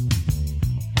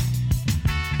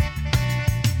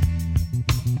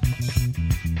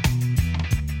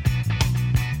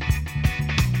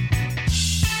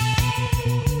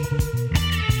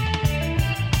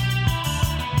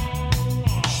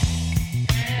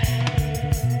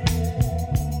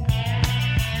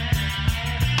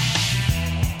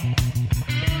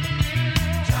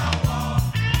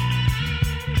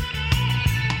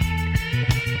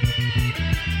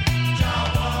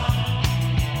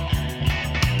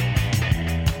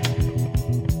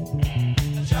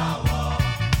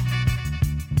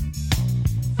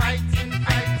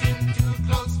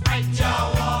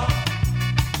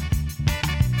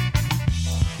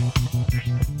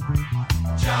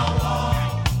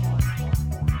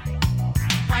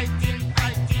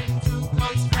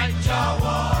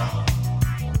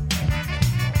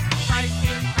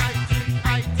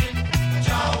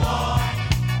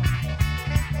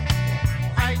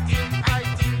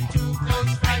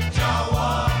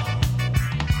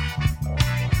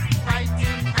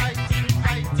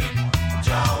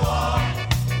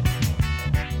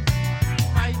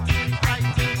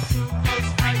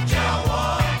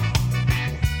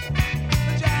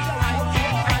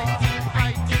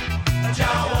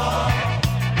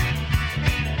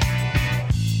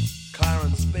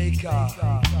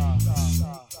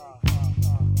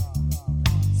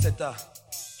 Said the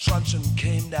truncheon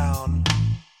came down.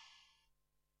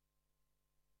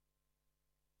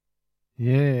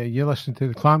 Yeah, you're listening to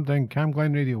the Clampdown Cam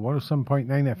Glen Radio 107.9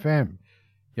 FM.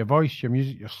 Your voice, your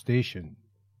music, your station.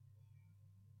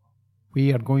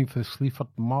 We are going for the Sleaford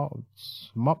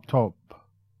Mods. Mop Top.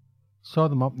 Saw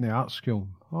them up in the art school.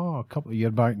 Oh, a couple of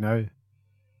years back now.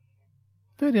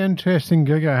 Very interesting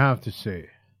gig, I have to say.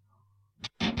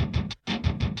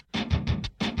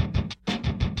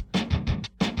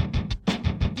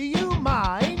 Do you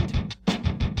mind?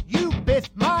 You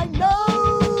biffed my nose.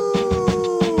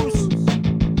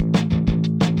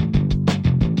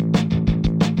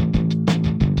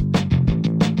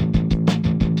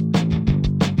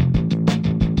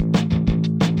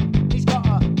 He's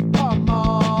got a bomb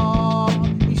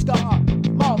mob. He's got a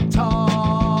mob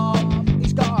top.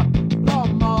 He's got a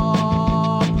bomb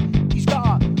mob. He's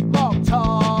got a mob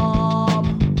top.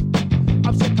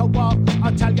 I'm sick of what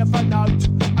I tell you for note.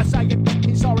 I say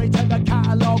it sorry to the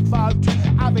catalogue vote.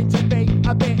 Having to be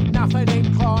a bit nothing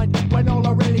inclined when all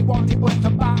I really wanted was to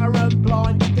batter and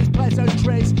blind. These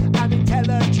pleasantries and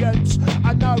intelligence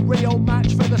are no real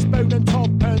match for the spoon and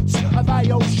tuppence of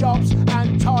ale shops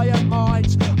and tired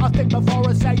minds. I think before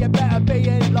I say it better be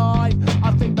in line.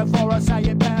 I think before I say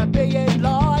it better be in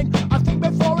line. I think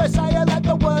before I say it let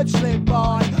the words slip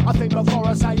by. I think before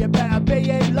I say it better be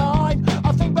in line.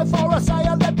 I think before I say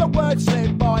it let the words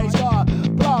slip by. He's got a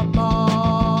blonde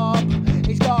mob.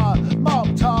 He's got a mop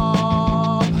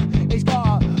top. He's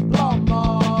got a blonde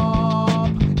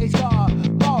mob. He's got a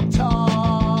mop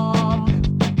top.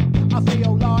 I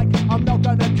feel like I'm not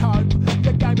gonna cope.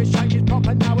 The game is changing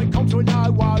proper now, it comes with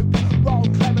no hope.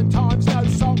 Rotten clementines, no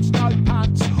socks, no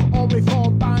pants. All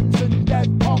reform bands and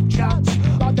dead pop chats.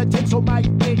 Like the tinsel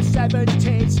made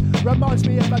mid-70s. Reminds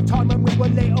me of a time when we were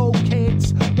little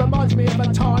kids. Reminds me of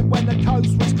a time when the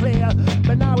coast was clear.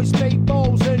 But now it's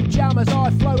meatballs and jam as I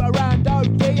float around. Oh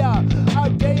dear, oh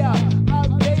dear,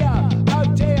 oh dear, oh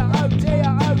dear, oh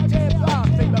dear, oh dear. I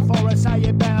think before I say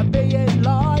it better be in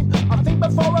line. I think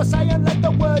before I say it let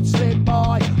the words slip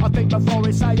by. I think before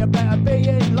I say it better be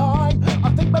in line. I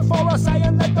think before I say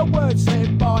it let the words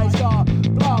slip by. He's got a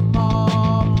blood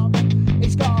mob.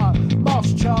 He's got a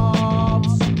moss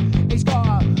chops. He's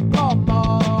got a blood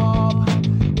mob.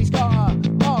 He's got a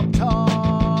mob top.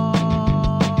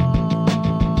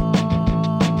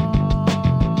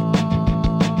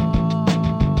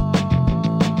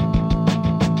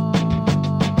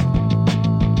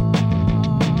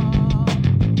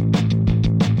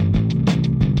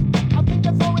 I think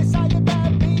before I say it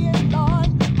better be in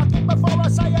line. I think before I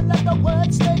say it let the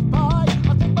words slip by.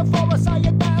 I think before I say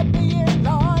it better be in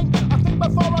line. I think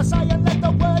before I say it let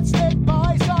the words slip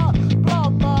by. He's got a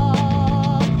blood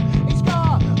mob. He's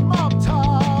got a mob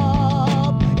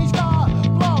top. He's got a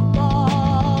blood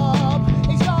mob.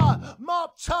 He's got a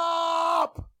mob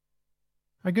top.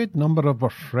 A good number of our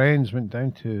friends went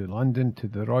down to London to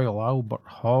the Royal Albert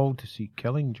Hall to see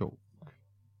Killing Joke.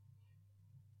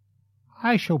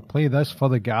 I shall play this for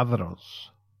the gatherers.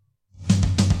 But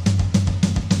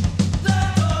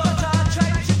I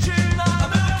changed the tune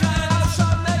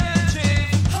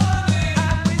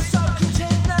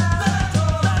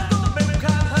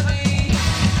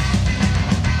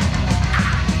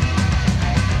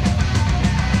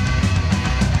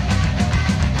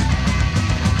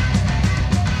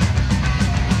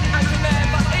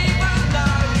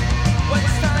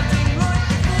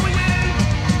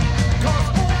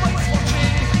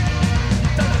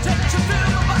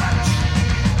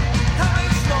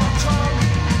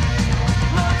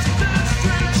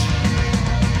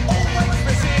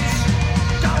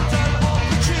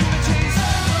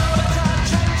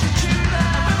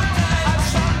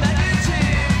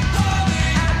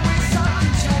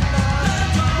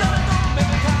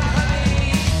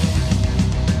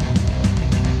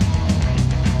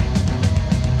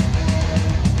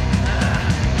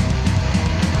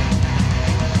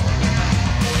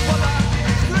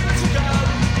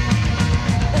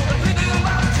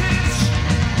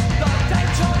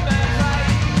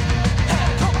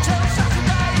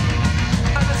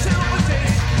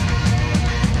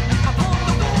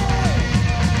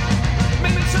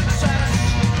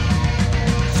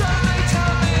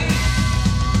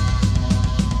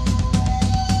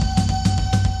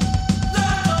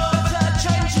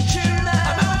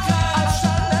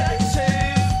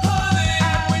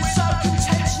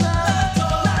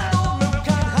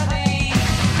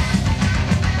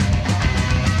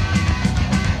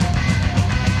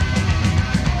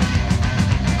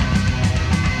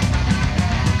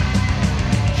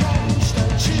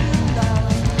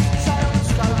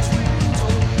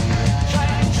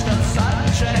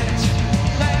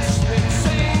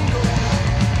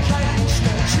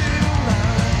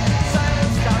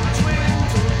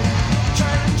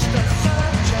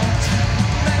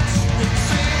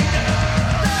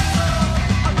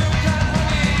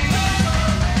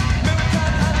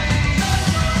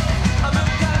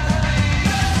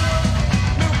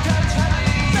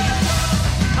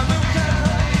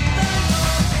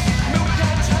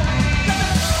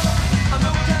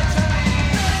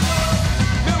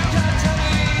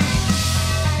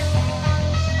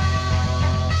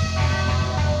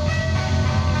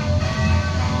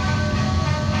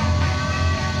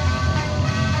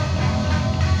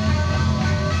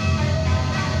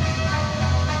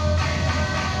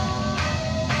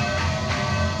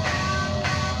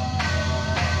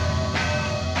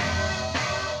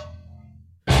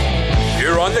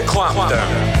on the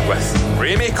Clampdown with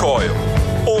Remy Coyle,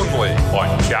 only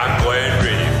on Cam Glen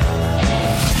Radio.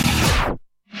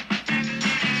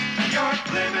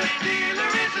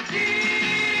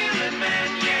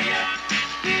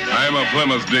 I'm a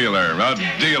Plymouth dealer, a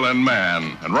dealing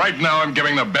man. And right now I'm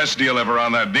giving the best deal ever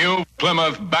on that new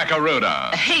Plymouth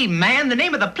Barracuda. Hey, man, the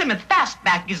name of the Plymouth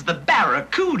Fastback is the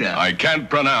Barracuda. I can't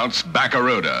pronounce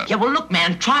Barracuda. Yeah, well, look,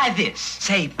 man, try this.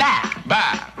 Say back.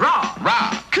 Ba. Raw.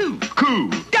 Ra. Coo. Coo.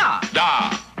 Da.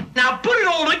 Da. Now put it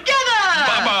all together.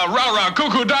 Baba, ra, ra,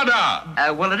 cuckoo, da,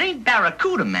 da. Well, it ain't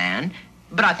Barracuda, man,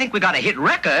 but I think we got a hit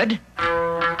record.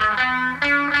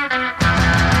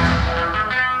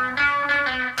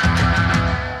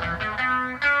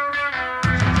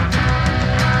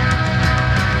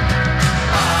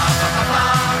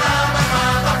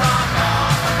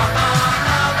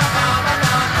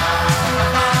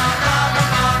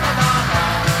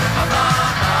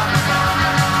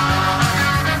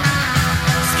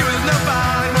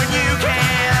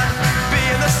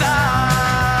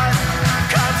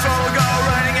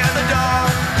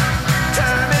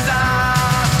 Turn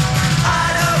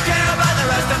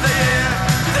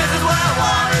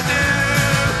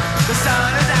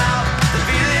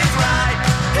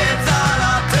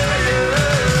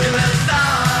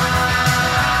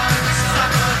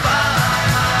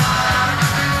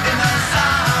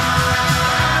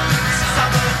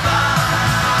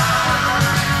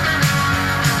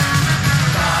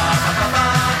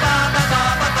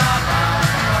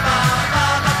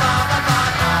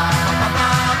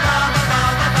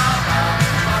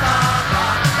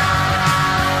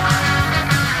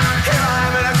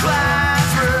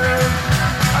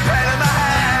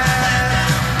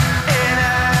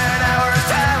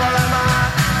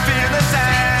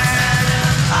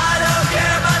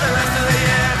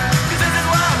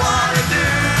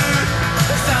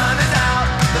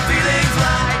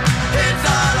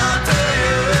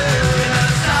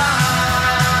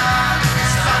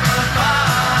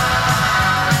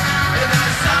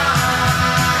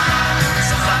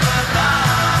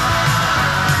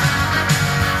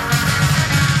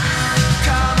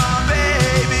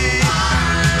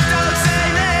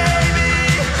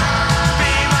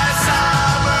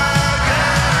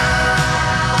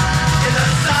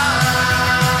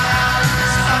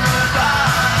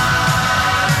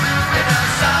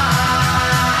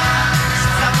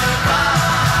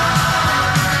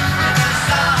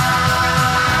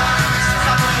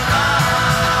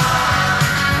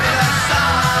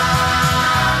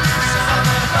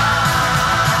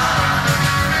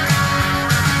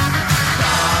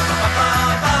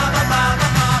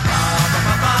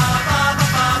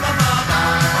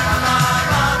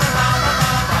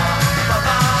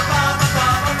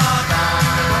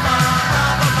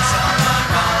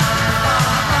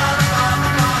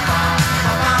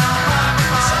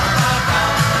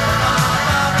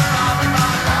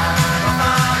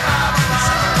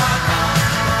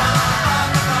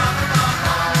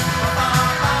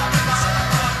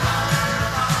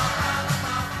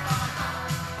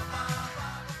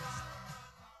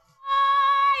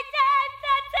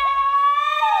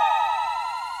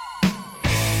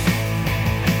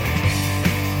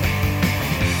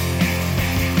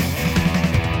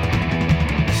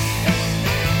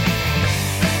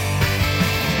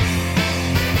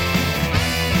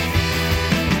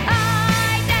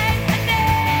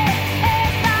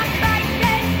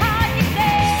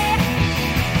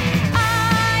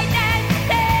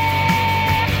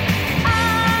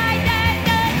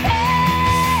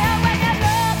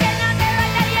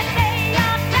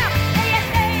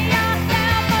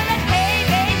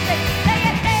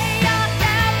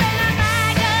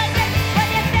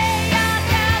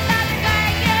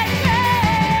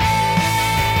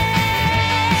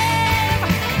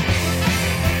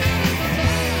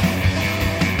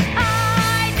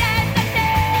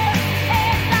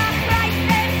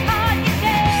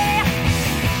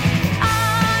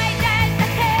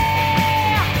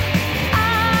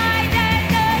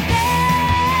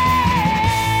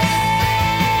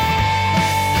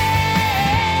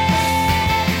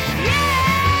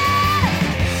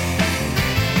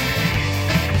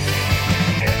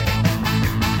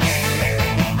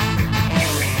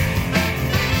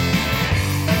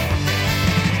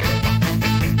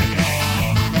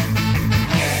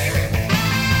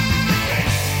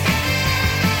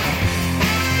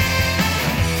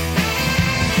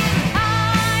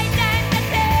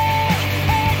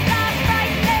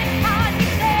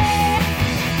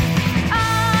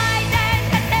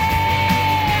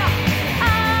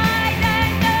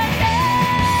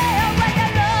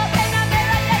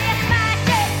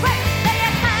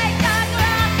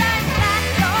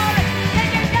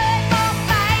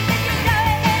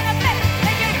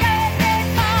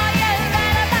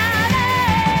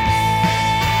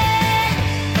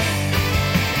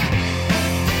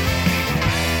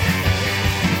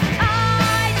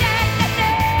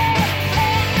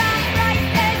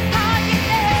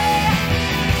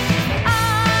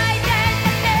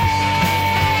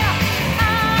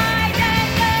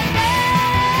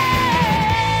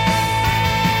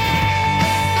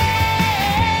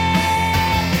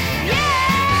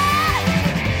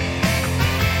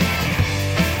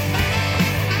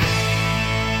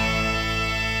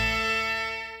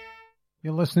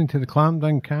listening to the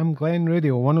Clampdown Cam Glen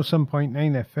Radio 107.9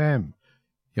 FM.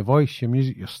 Your voice, your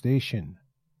music, your station.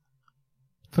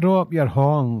 Throw up your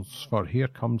horns, for here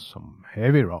comes some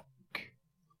heavy rock.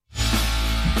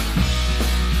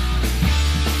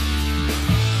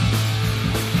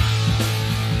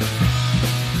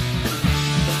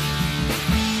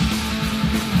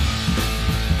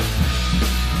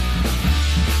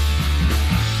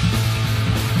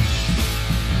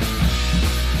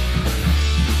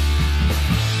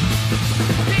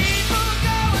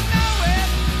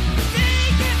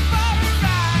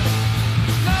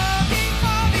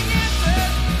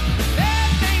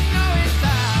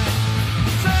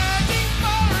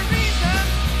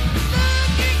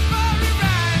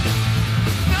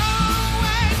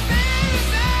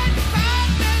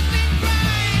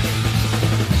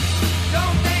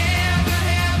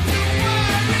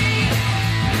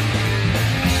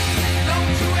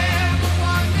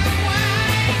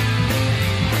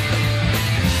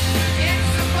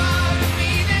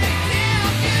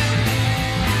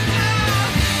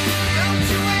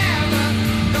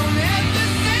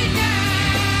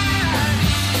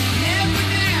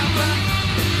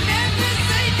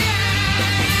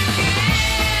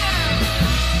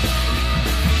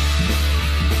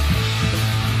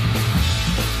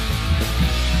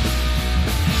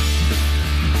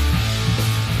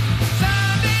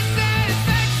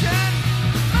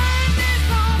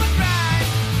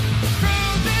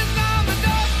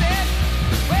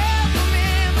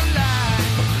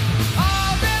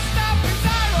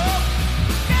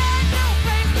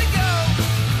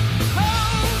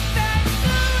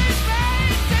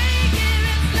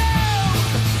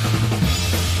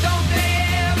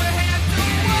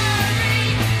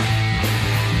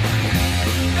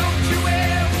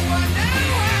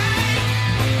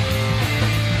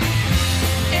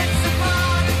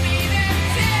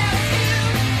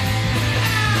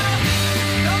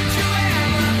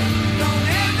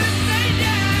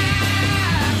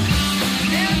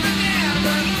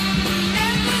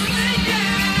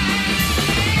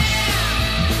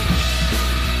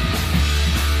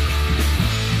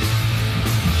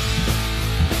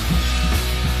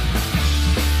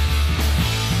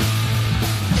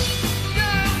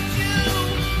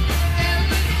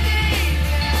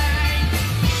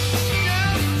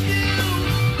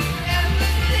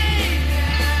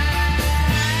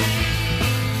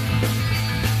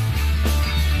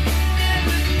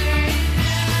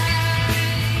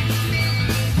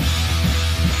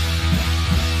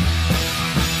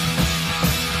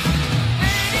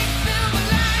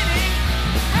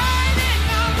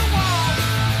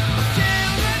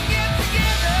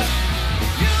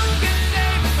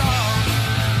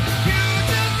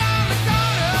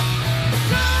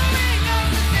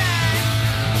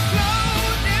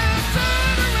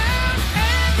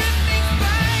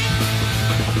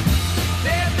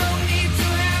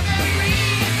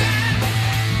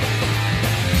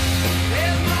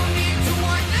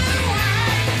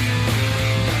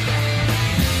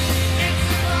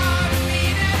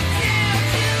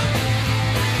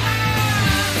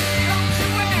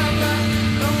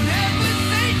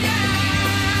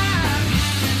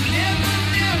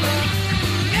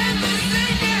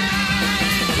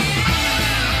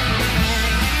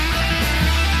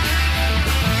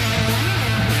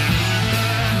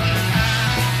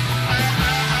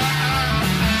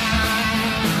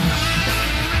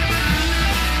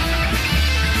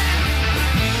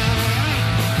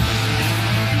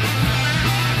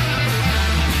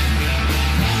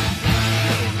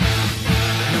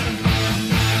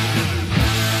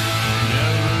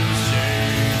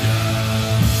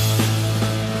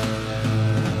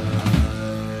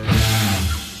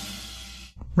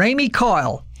 Ramey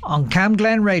Coyle on Cam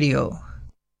Glen Radio.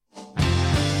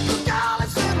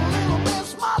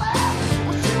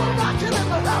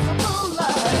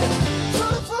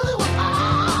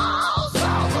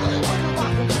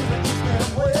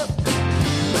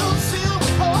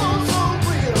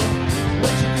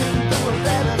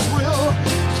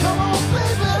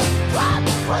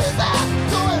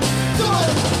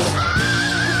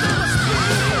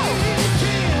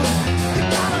 You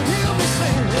gotta hear me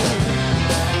sing,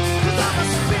 'cause I'm a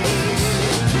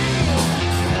speed king.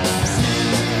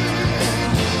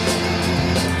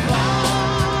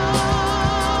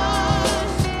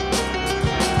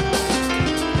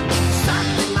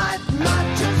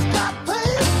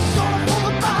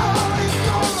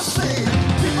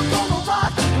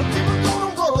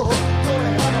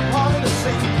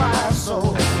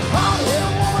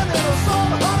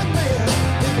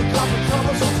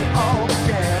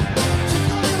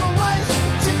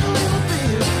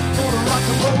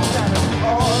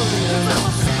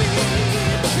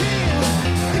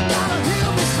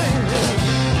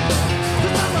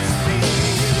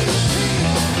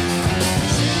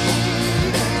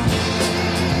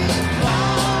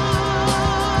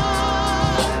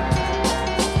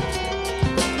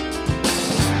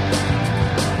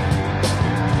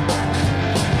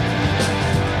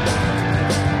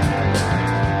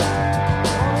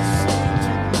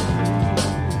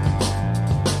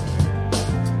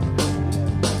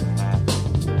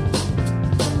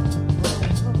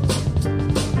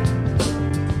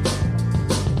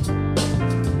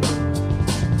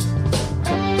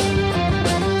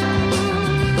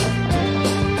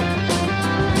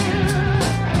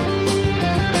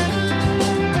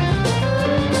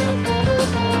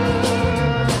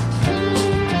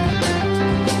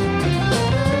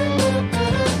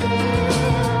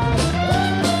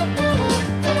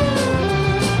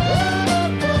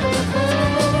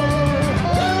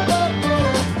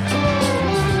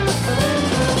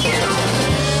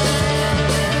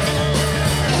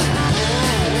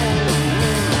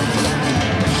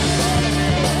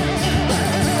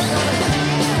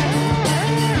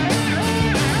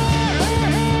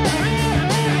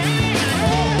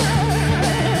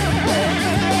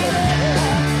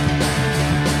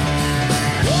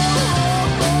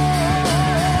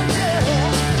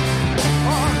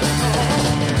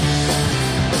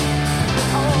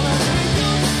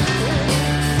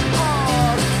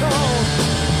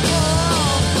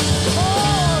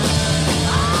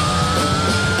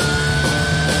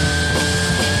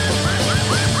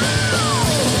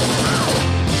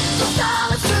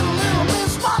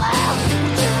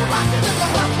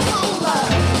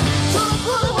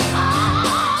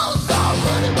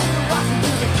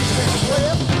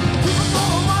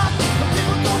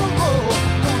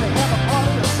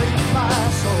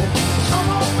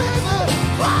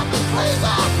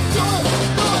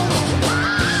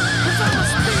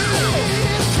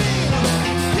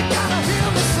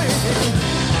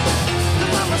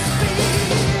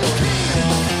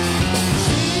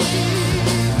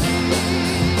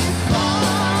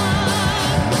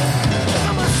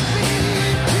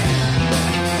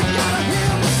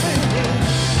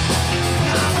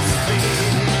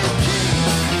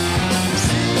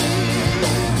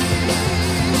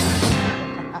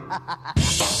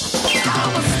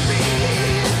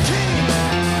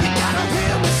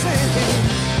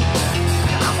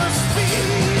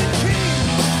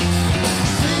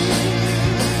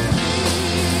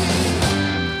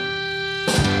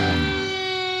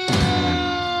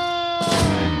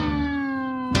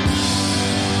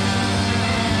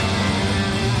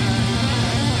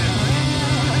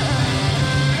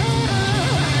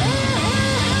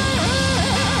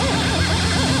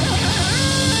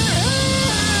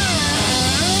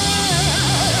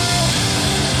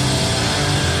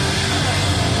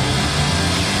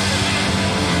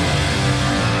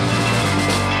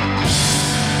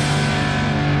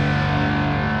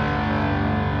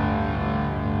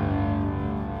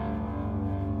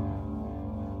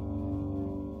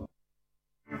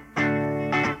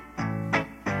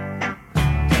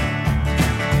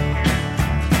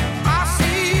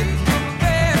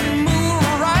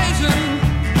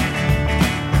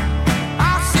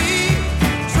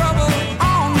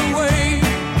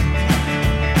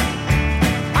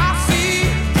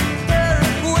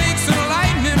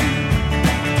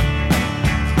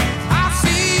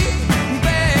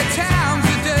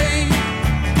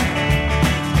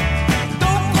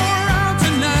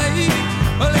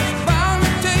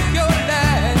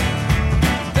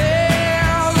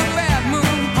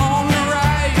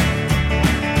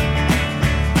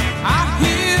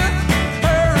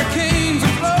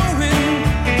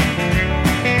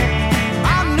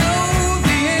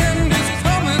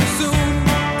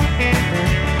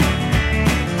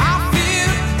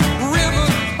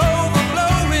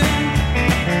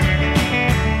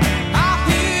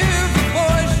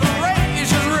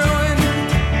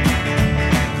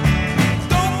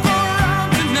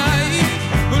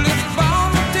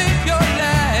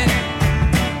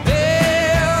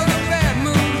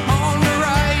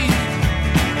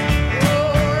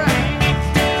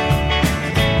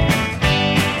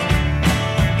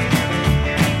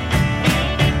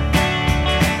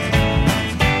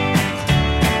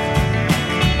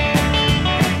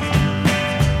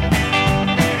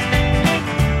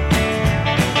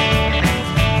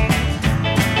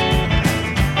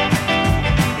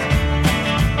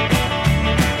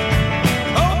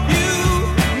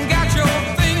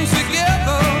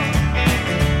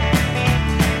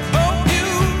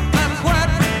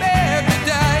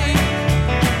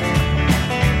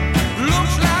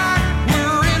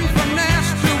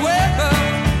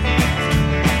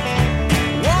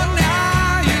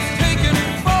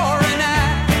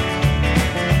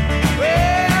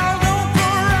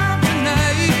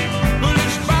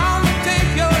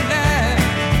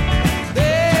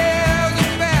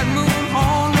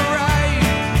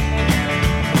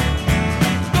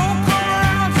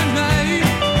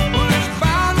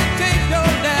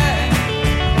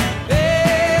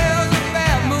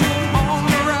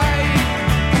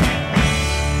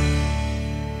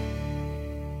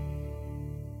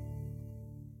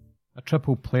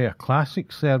 triple player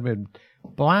classics there with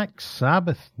Black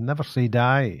Sabbath, Never Say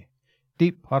Die,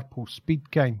 Deep Purple, Speed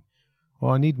King. Oh,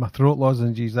 I need my throat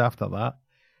lozenges after that.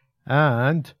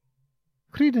 And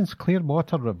Creedence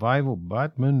Clearwater Revival,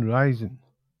 Bad Moon Rising.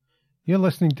 You're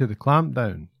listening to the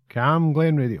Clampdown, Cam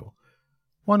Glen Radio,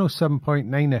 107.9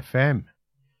 FM.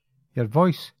 Your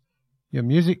voice, your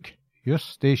music, your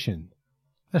station.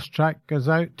 This track goes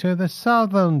out to the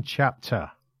Southern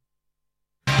Chapter.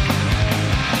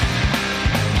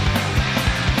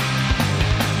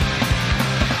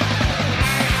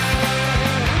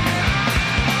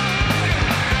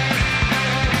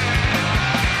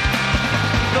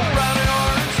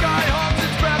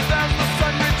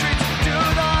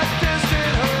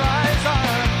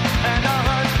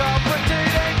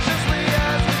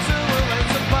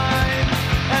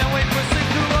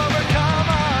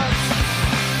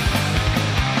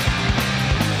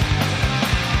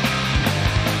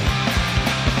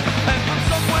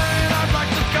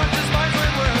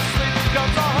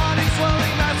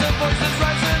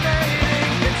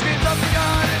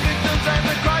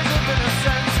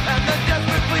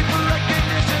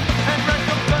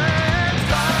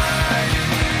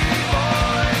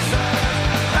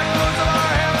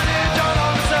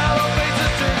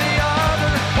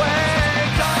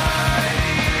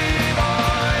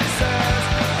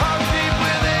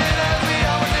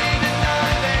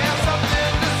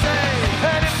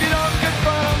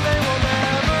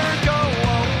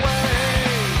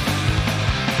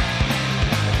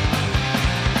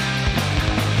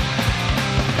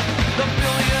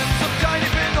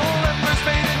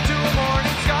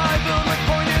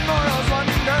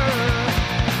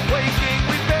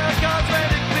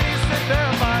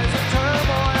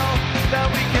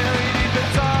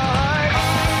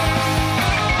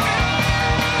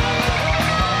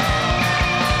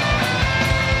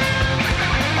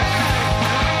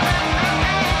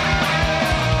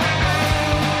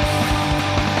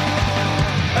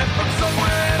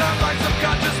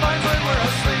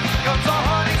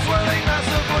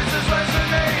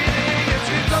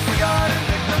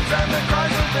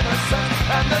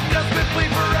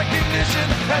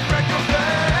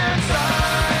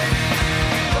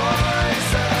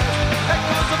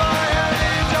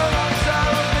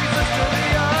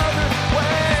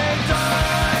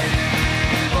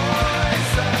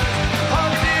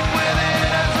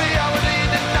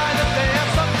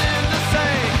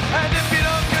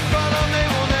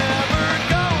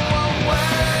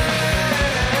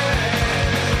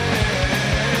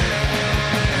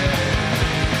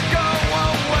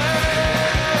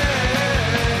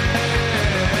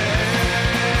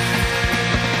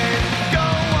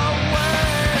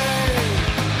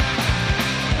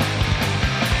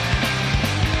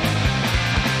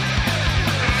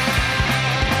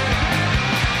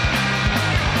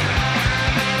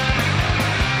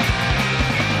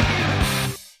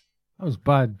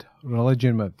 Bad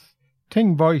Religion with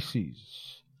Ting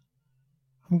Voices.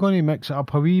 I'm going to mix it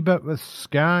up a wee bit with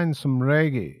ska and some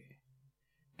reggae.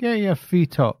 Get your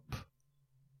feet up.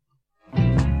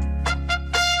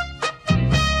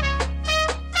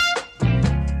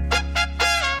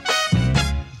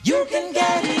 You can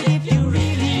get it if you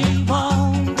really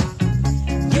want.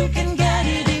 You can get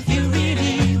it if you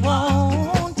really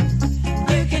want.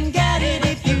 You can get it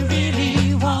if you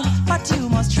really want. But you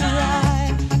must try.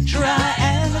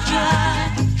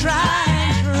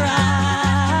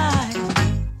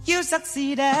 You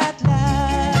succeed at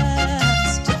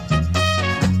last.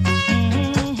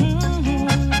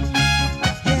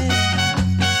 Yeah.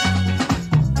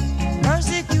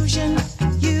 Persecution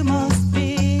you must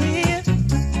fear.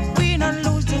 We don't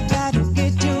lose the battle,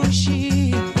 get to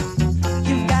shield.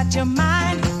 You've got your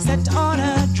mind set on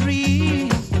a dream.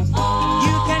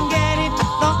 You can get it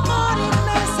the more it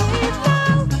may seem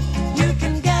now. You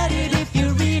can get it if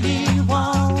you really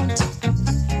want.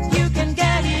 You can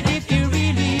get it if you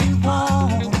really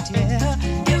want, yeah.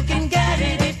 You can get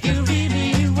it if you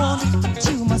really want. But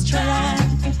you must try,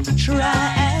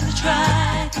 try and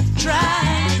try,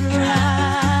 try,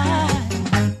 try.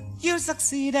 You'll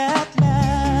succeed at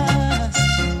last.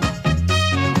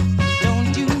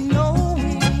 Don't you know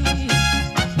it?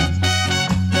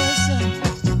 Listen,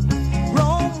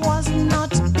 Rome was not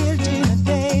built in a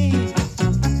day.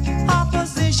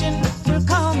 Opposition will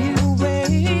come your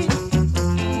way.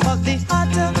 But the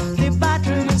hotter the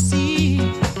battle you see,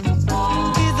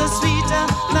 the sweeter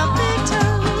the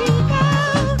victory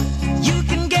now. You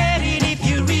can get it if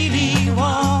you really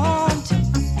want.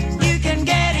 You can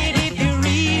get it if you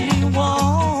really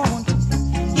want.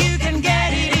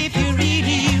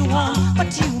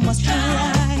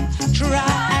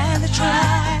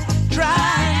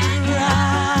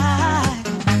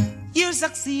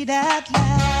 succeed at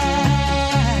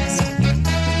last.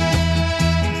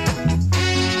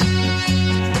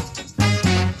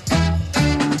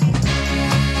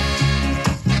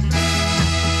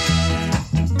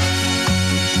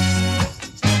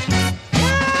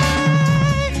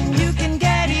 You can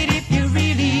get it if you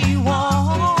really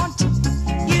want.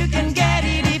 You can get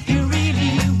it if you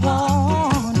really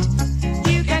want.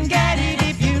 You can get it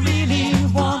if you really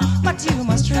want. But you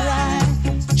must try,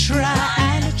 try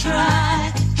and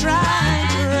try, try,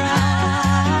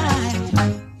 try.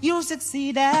 You'll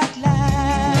succeed at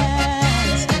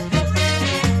last.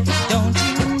 Don't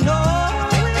you know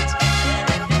it?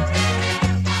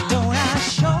 Don't I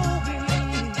show it?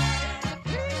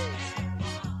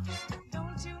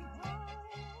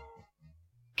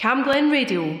 Camglen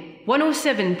Radio,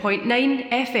 107.9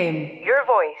 FM. Your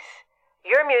voice,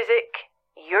 your music,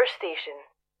 your station.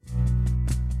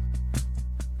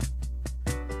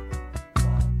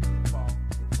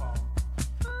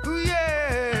 Ooh,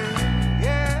 yeah,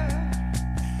 yeah.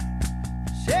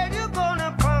 Said you're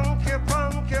gonna punk your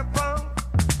punk your punk.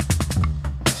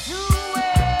 You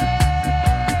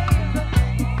wave,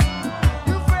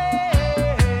 you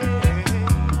phrase,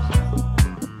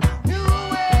 you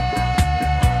wave,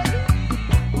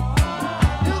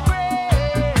 you grace.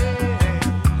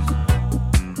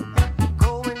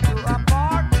 Going to a party.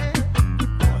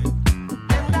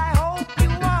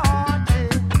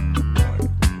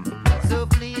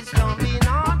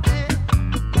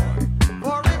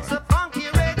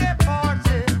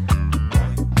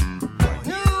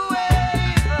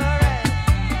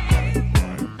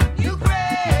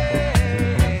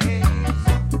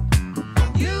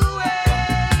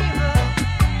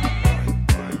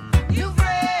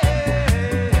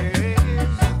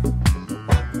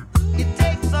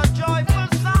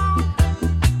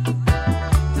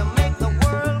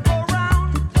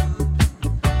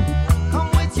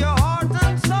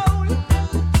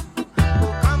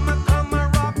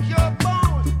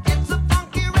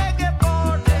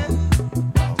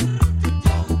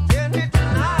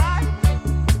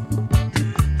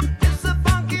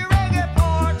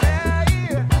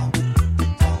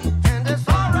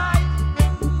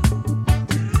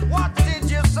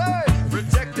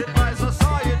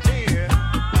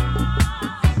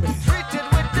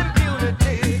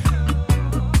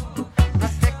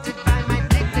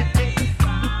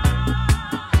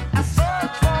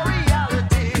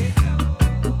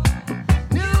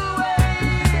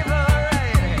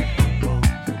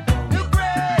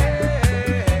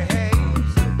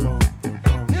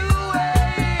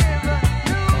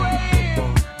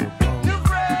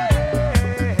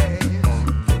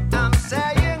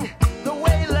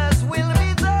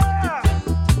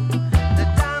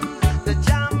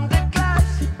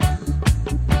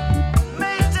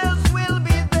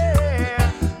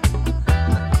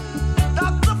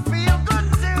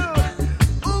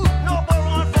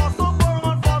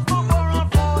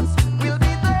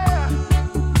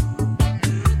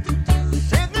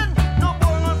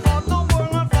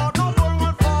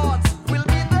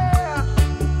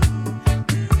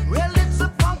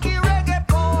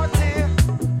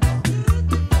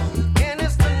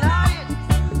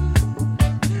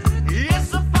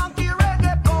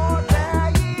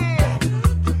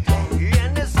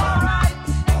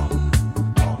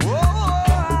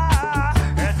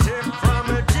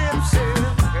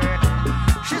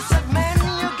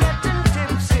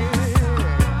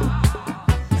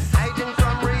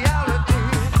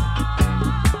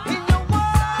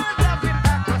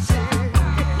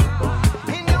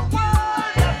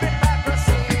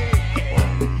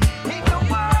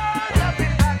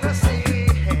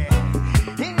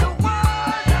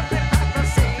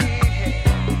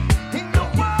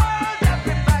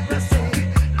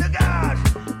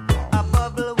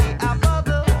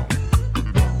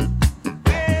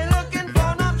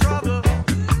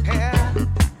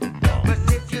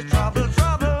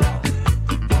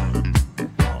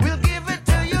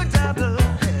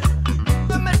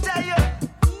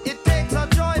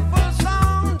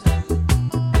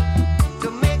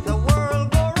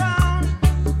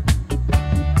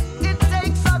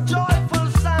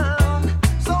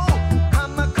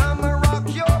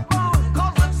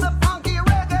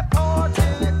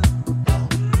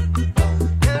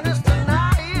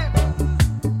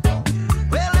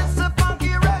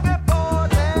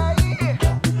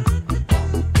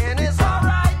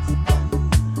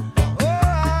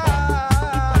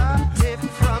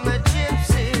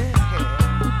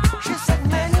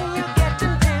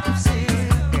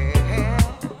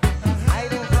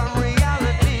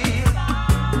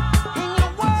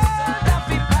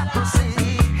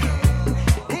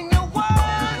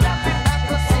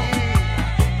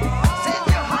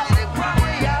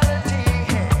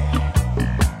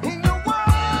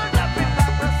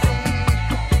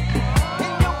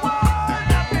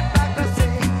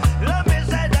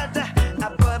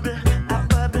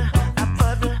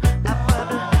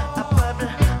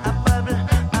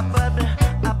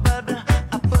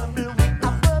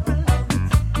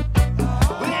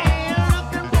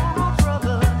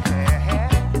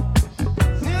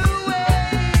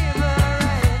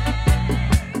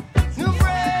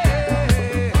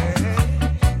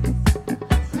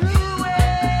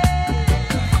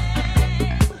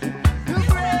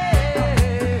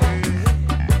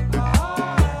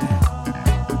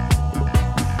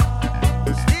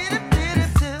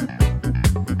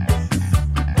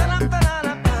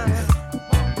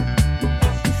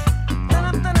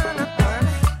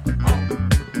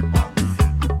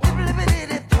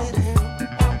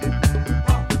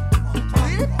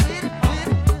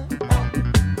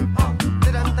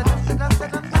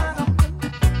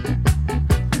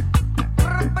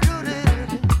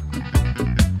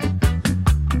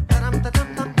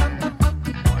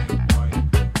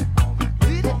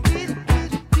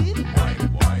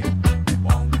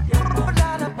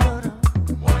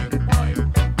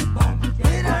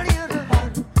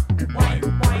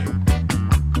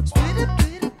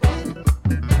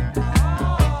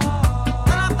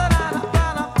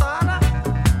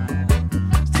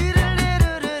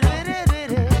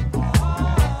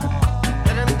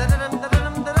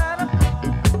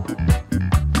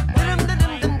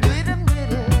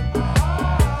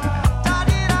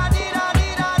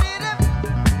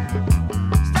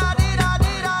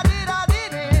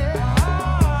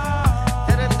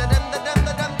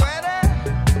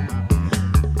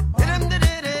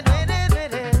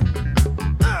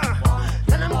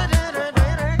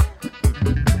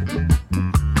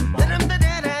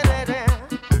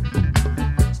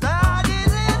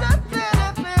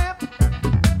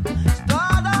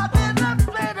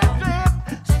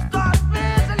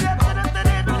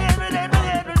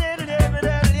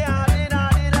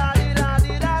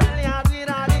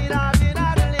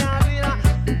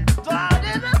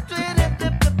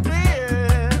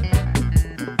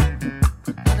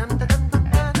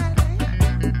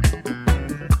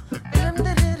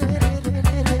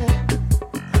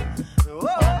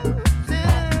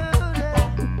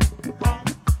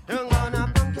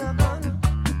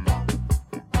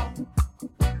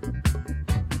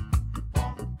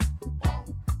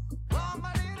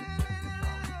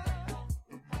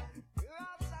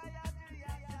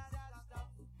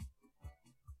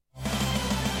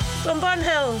 From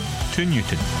Burnhill to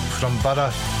Newton. From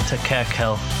Borough to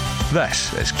Kirkhill.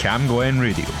 This is Cam Glen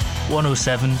Radio.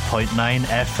 107.9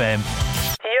 FM.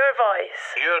 Your voice.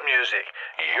 Your music.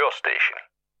 Your station.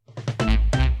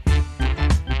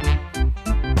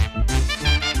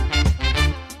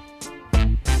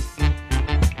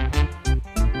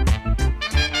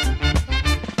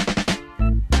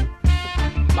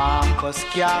 Marcus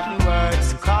Garvey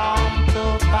words come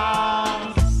to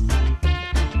pass.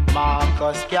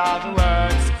 Marcus Garvey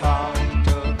words come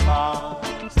to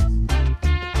pass.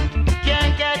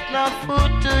 Can't get no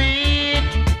food to eat.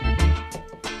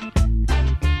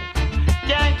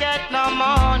 Can't get no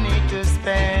money to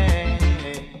spend.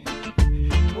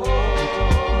 Oh,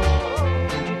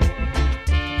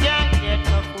 can't get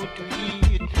no food to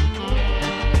eat.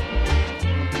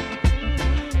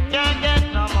 Can't get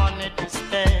no money to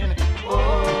spend.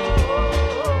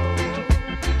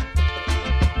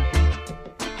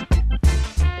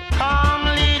 Come,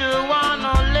 little one,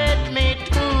 oh, let me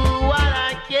do what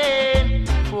I can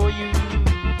for you.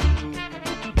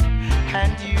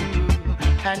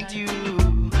 And you,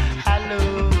 hello.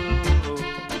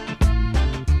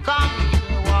 Come,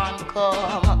 little one,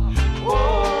 come. Oh,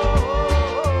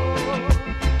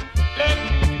 let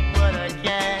me do what I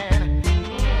can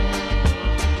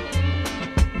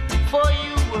for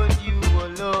you and you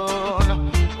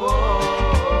alone. Oh,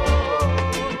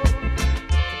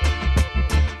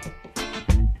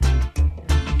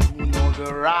 you know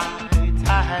the right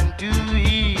hand do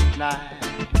it like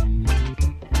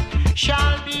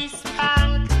shall be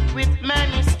spanked with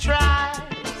many stripes.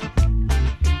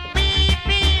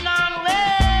 Weeping and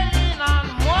wailing and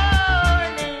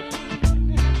mourning.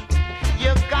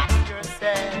 You got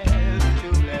yourself to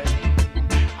blame.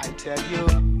 I tell you,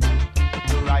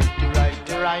 the right.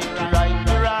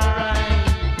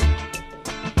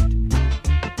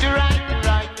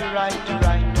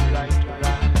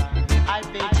 I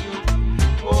beg you,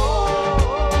 oh,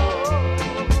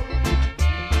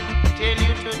 tell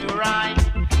you to do right.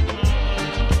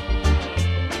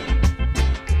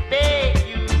 Beg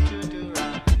you to do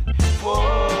right. Oh.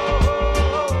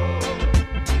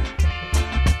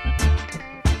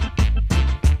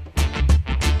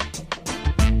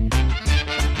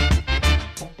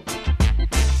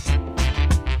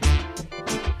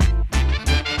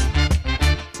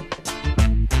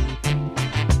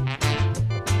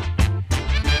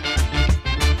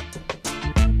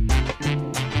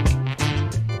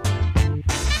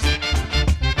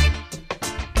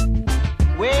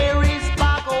 Where is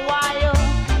Bagawayo?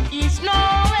 He's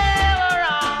nowhere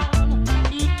around.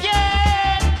 He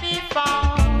can't be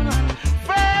found.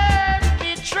 First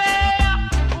betrayer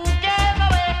who gave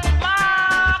away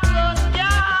Marcus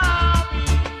Garvey,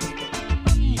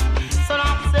 son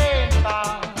of Saint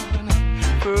Paul.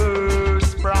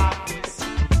 First prophecy,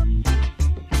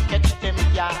 catch them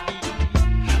Garvey.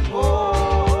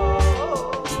 Oh,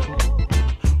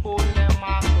 hold them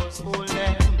Marcus, hold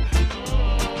them.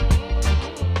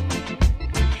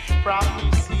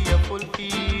 Prophecy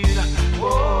fulfilled.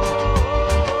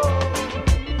 Oh,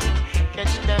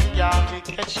 catch them, Yahweh,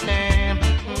 catch them.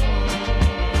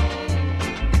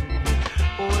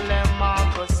 Hold them,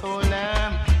 Marcus, hold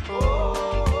them.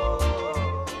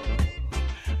 Oh,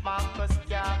 Marcus,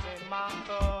 Yahweh,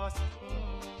 Marcus.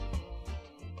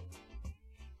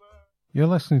 You're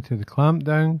listening to the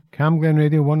Clampdown, Cam Glen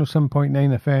Radio 107.9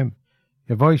 FM.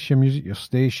 Your voice, your music, your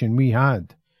station. We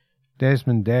had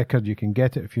Desmond Deckard, You Can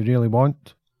Get It If You Really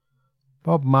Want.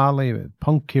 Bob Marley with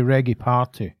Punky Reggae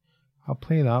Party. I'll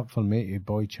play that for matey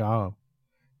boy Charles.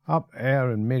 Up Air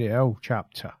and Mary L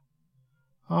chapter.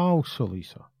 Oh, so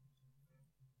Lisa.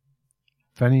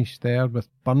 Finished there with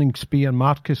Burning Spear,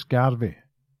 Marcus Garvey.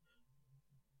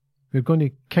 We're going to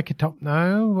kick it up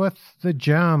now with The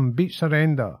Jam, Beat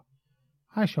Surrender.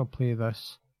 I shall play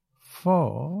this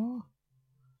for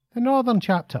the Northern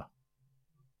chapter.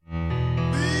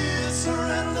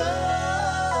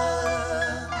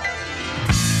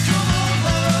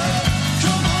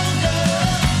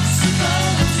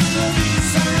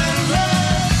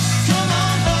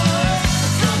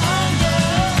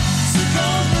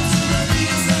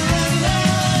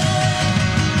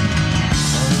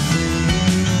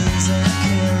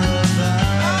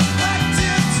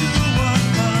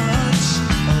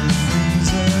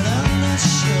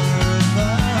 Sure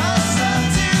about. I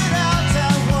started out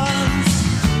at one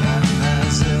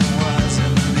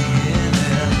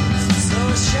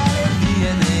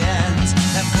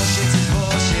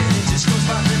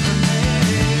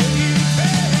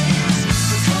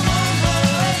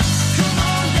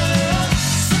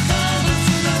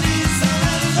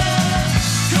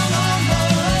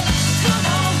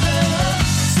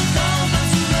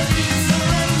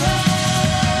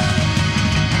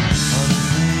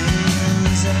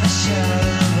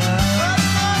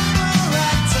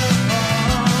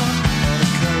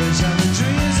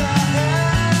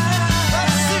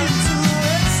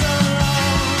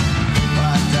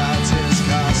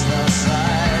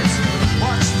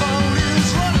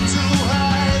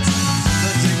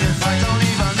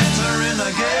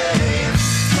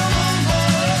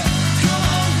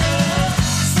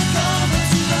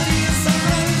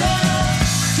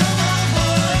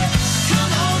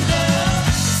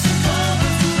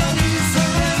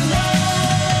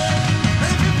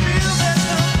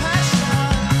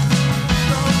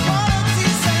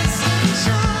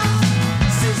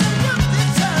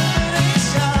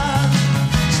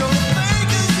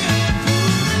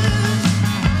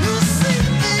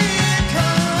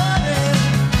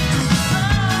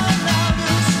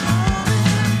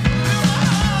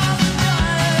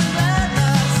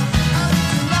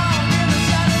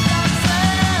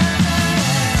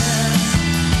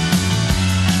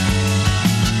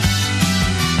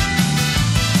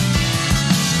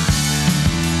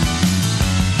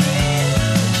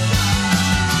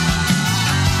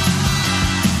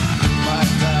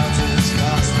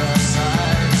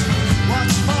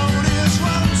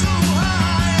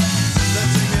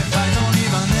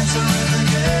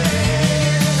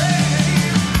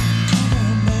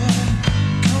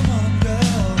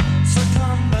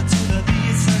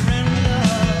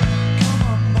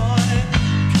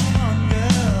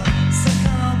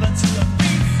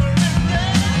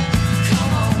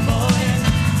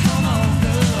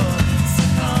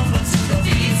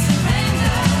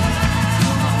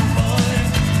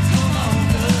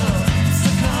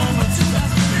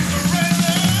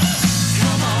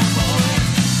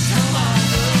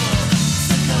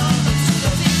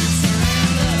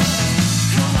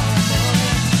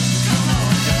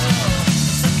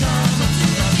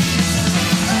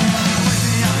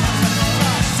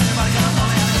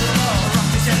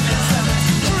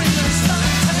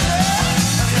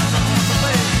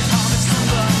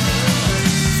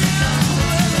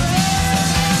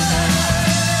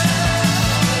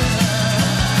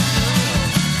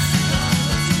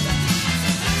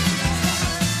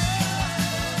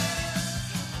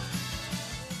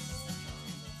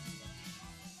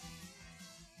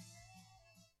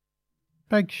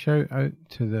Big shout out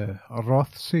to the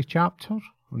Rothsey chapter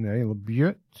on the Isle of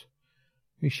Bute.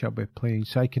 We shall be playing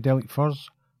Psychedelic Furs,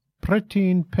 Pretty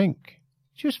in Pink,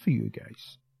 just for you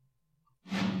guys.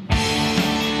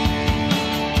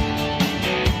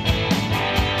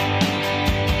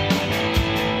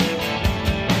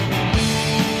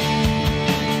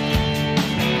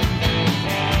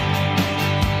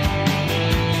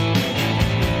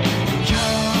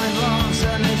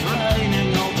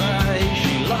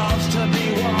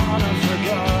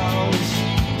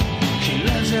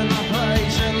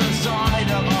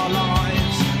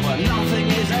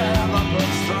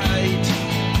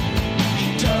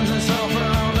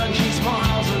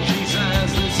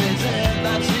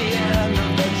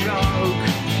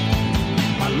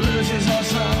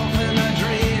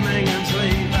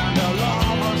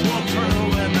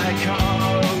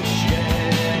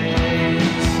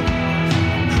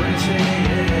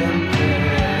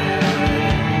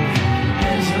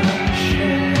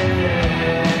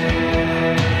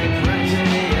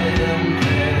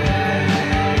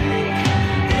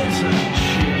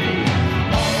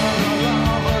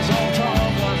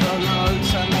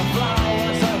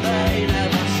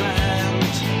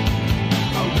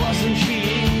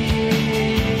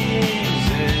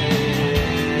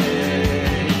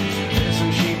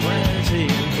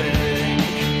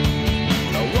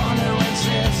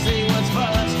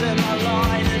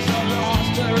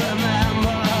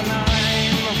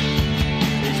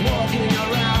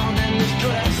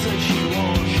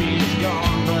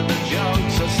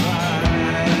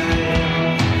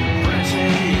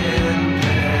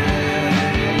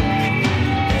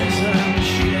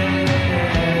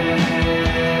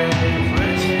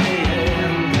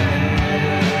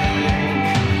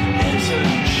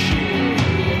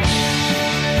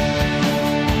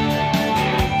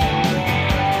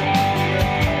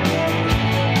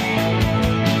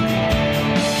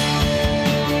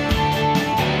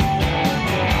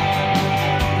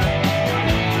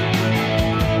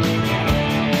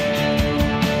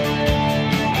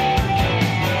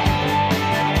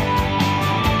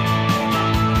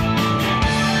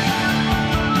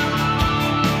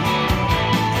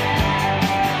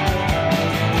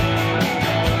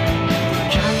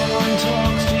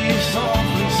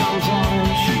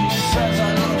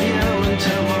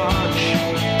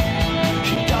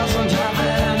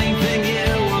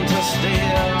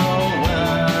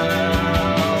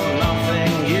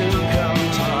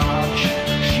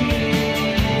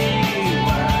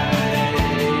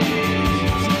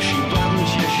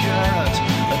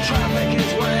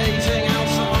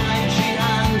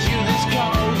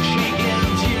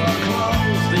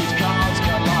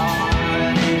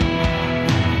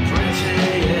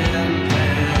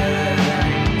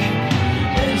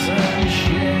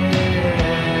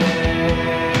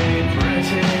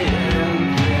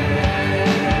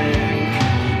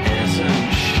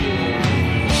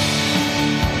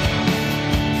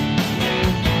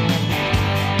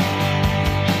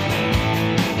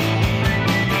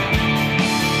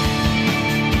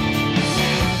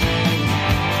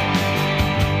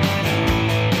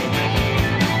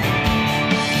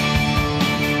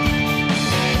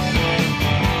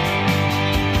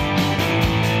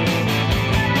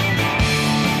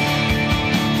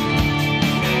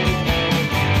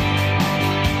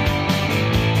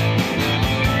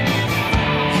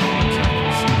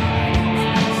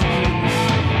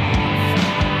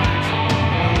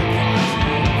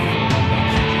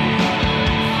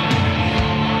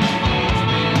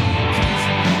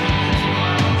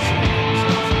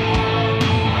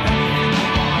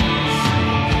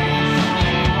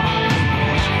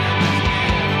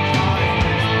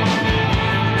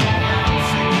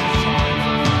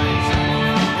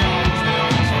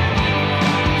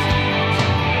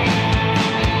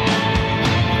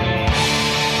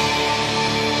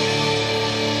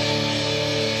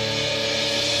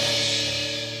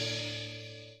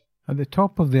 At the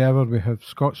top of the hour we have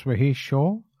Scott's Wahey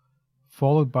Show,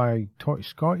 followed by Totty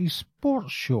Scotty's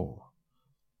Sports Show.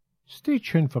 Stay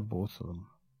tuned for both of them.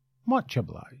 Much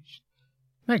obliged.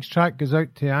 Next track goes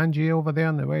out to Angie over there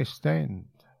in the West End.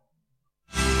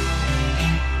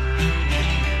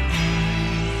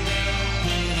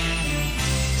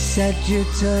 Said you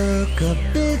took a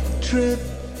big trip.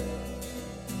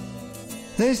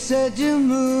 They said you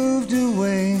moved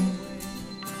away.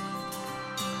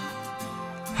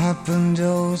 Happened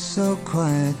oh so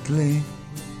quietly,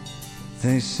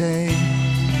 they say.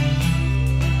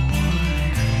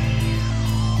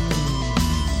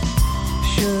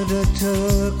 Shoulda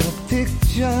took a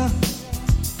picture,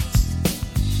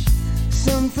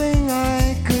 something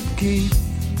I could keep.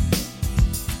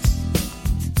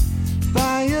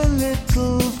 By buy a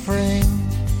little frame,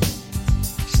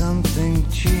 something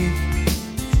cheap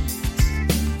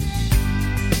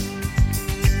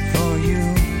for you.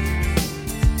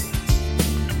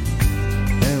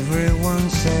 Everyone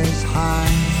says hi.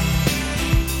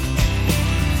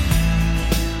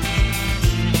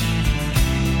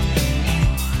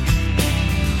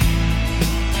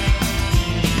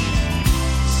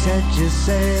 Said you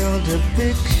sailed a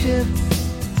big ship,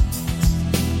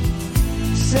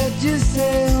 said you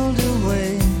sailed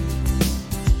away,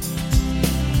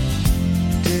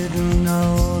 didn't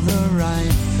know the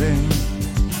right thing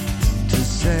to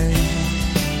say.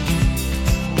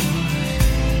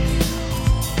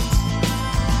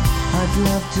 I'd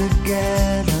love to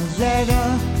get a letter,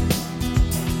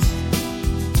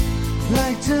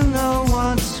 like to know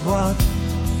what's what.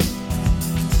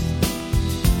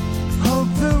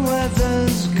 Hope the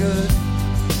weather's good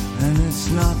and it's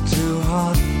not too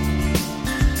hot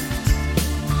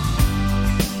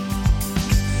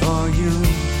for you.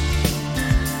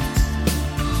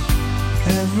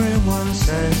 Everyone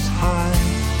says hi.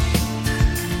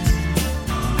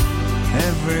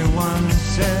 Everyone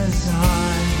says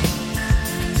hi.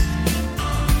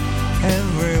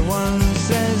 Everyone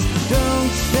says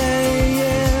don't stay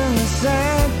in a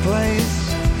sad place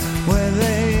where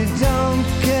they don't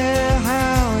care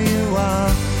how you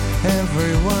are.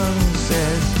 Everyone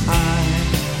says hi.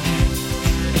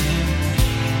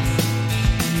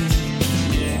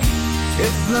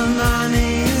 If the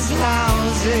money's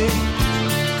lousy,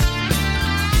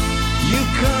 you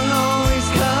can always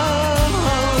come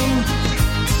home.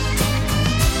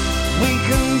 We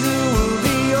can do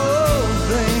the old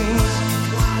things,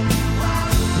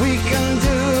 we can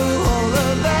do all the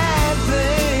bad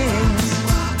things.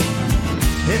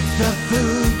 If the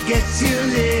food gets you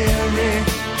leery,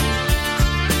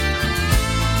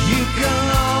 you can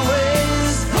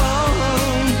always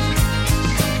home.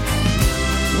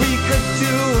 We could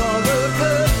do all the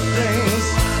good things.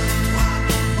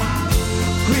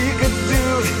 We could do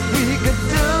it, we could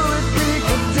do it, we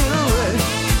could do it.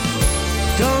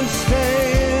 Don't stay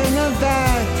in a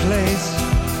bad place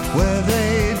where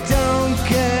they don't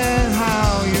care how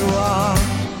you are.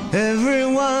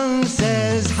 Everyone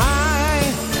says hi.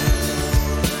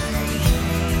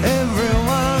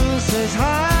 Everyone says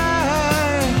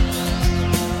hi.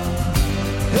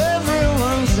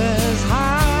 Everyone says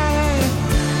hi.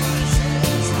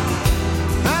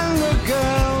 And the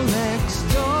girl next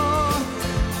door,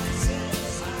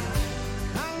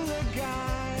 and the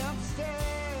guy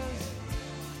upstairs.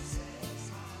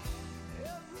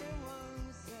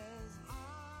 Everyone says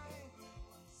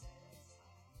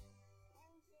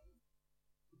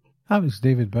That was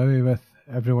David Bowie with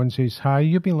Everyone Says Hi.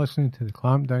 You've been listening to the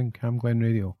Clampdown Cam Glen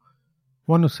Radio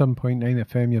 107.9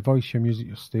 FM, your voice, your music,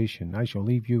 your station. I shall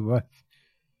leave you with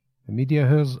the Media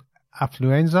Who's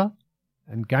Affluenza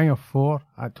and Gang of Four,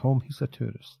 At Home He's a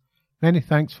Tourist. Many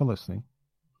thanks for listening.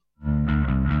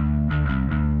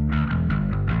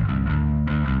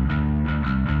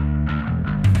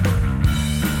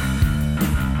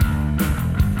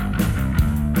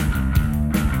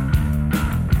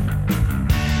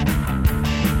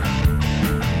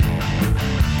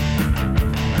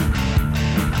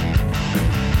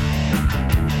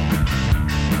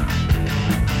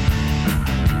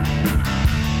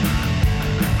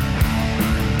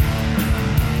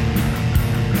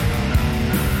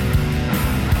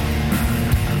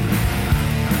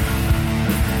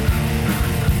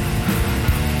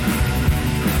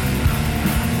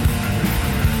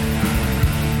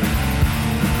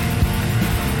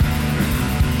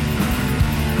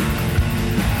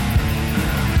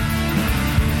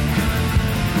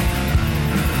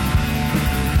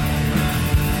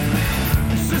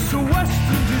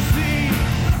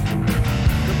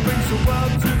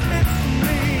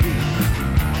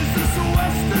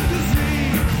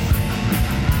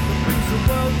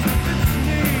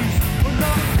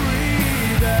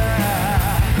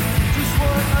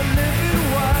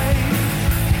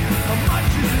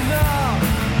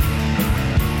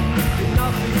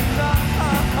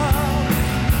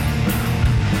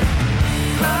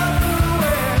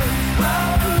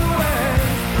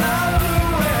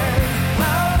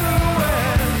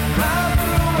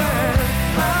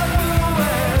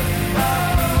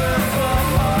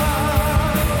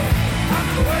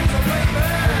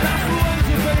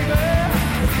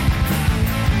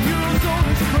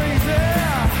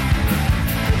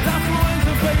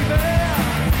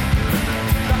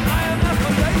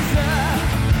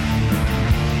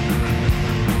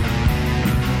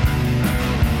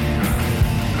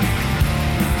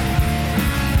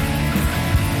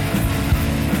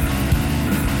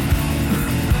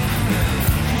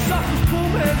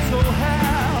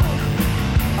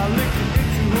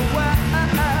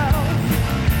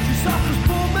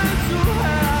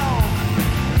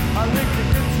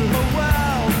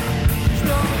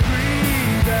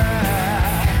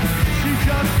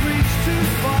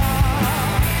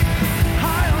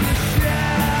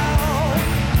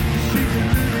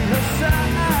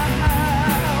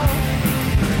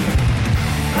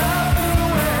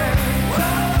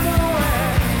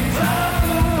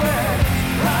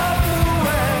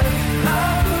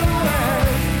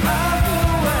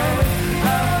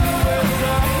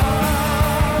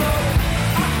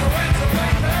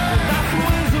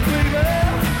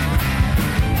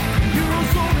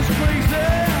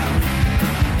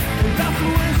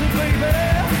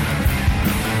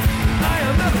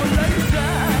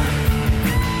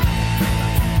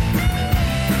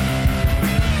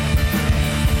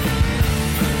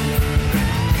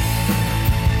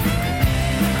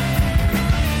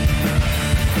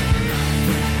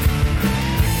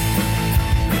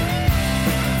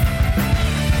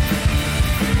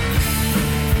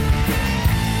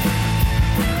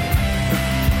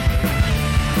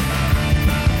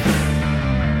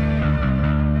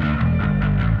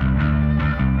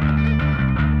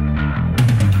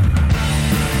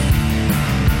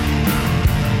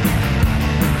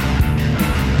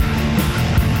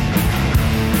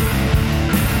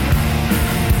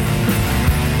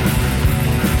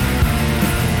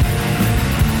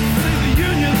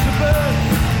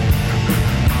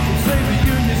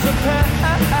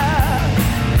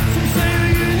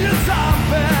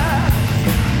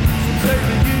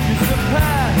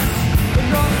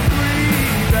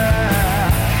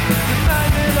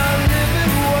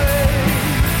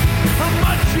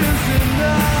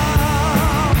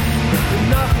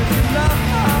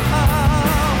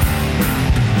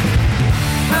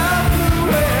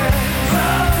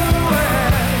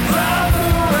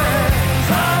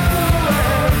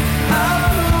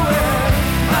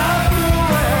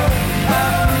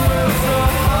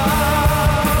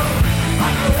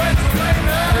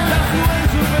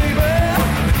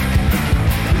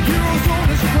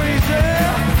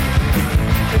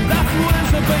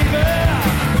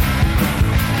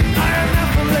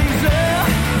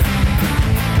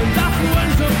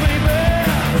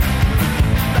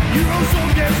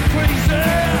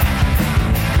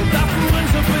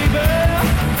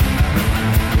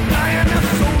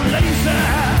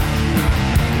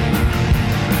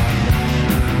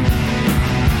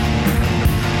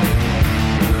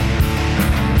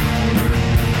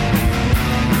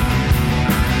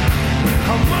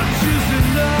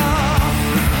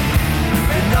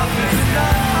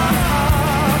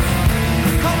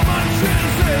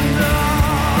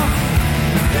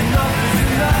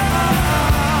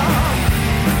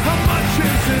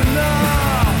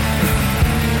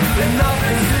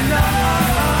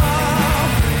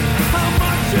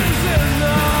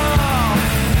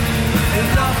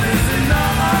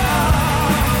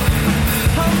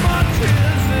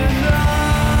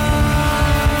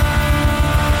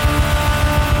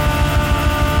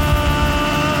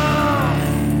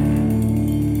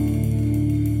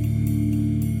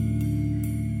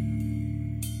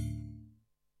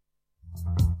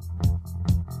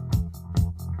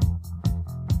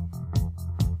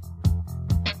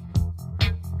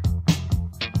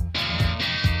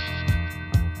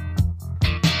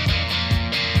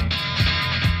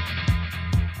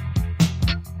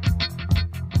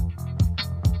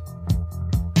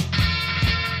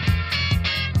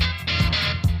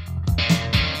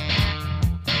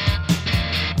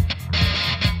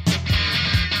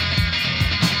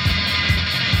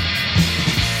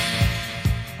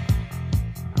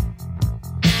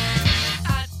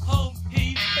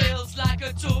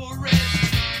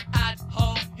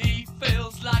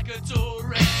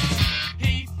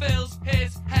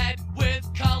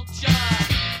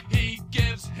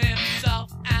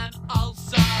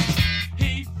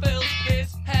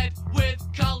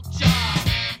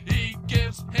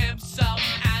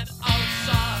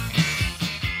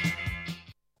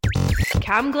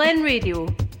 Camglen Radio.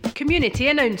 Community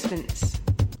announcements.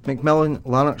 Macmillan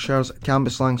Lanarkshire's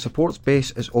Cambuslang Supports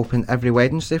Base is open every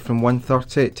Wednesday from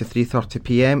 1:30 to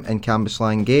 3:30pm in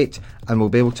Cambuslang Gate and will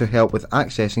be able to help with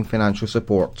accessing financial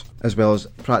support, as well as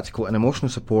practical and emotional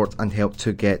support and help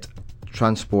to get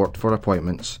transport for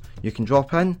appointments. You can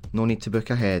drop in, no need to book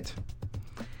ahead.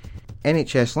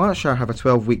 NHS Lanarkshire have a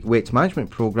 12-week weight management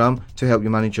programme to help you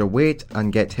manage your weight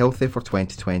and get healthy for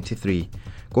 2023.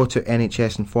 Go to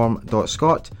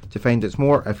nhsinform.scot to find out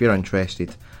more if you're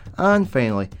interested. And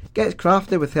finally, get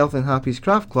crafty with Health and Happy's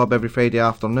Craft Club every Friday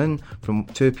afternoon from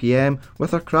 2pm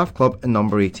with our Craft Club in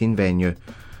number 18 venue.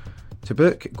 To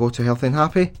book, go to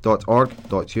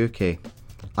healthandhappy.org.uk.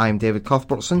 I'm David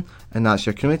Cuthbertson and that's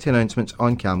your community announcements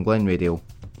on Camglen Radio.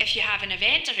 If you have an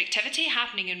event or activity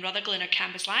happening in Rutherglen or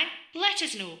Cambuslang, let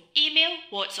us know. Email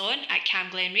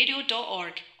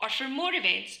whatson@camglenradio.org, or for more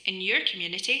events in your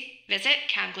community, visit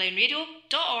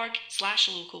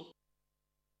camglenradio.org/local.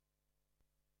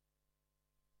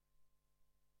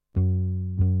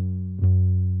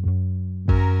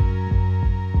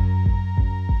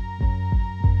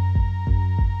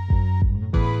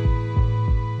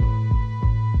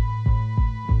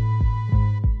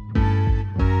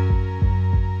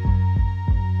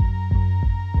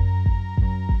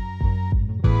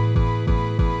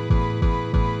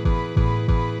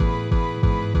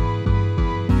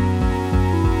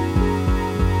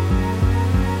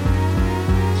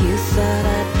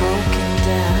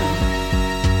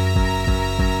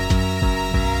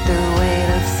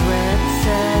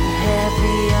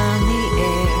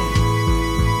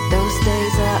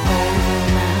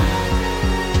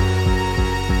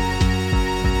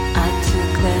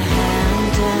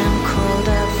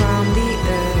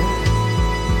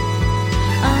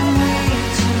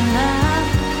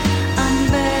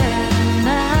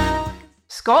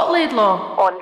 Scott Laidlaw on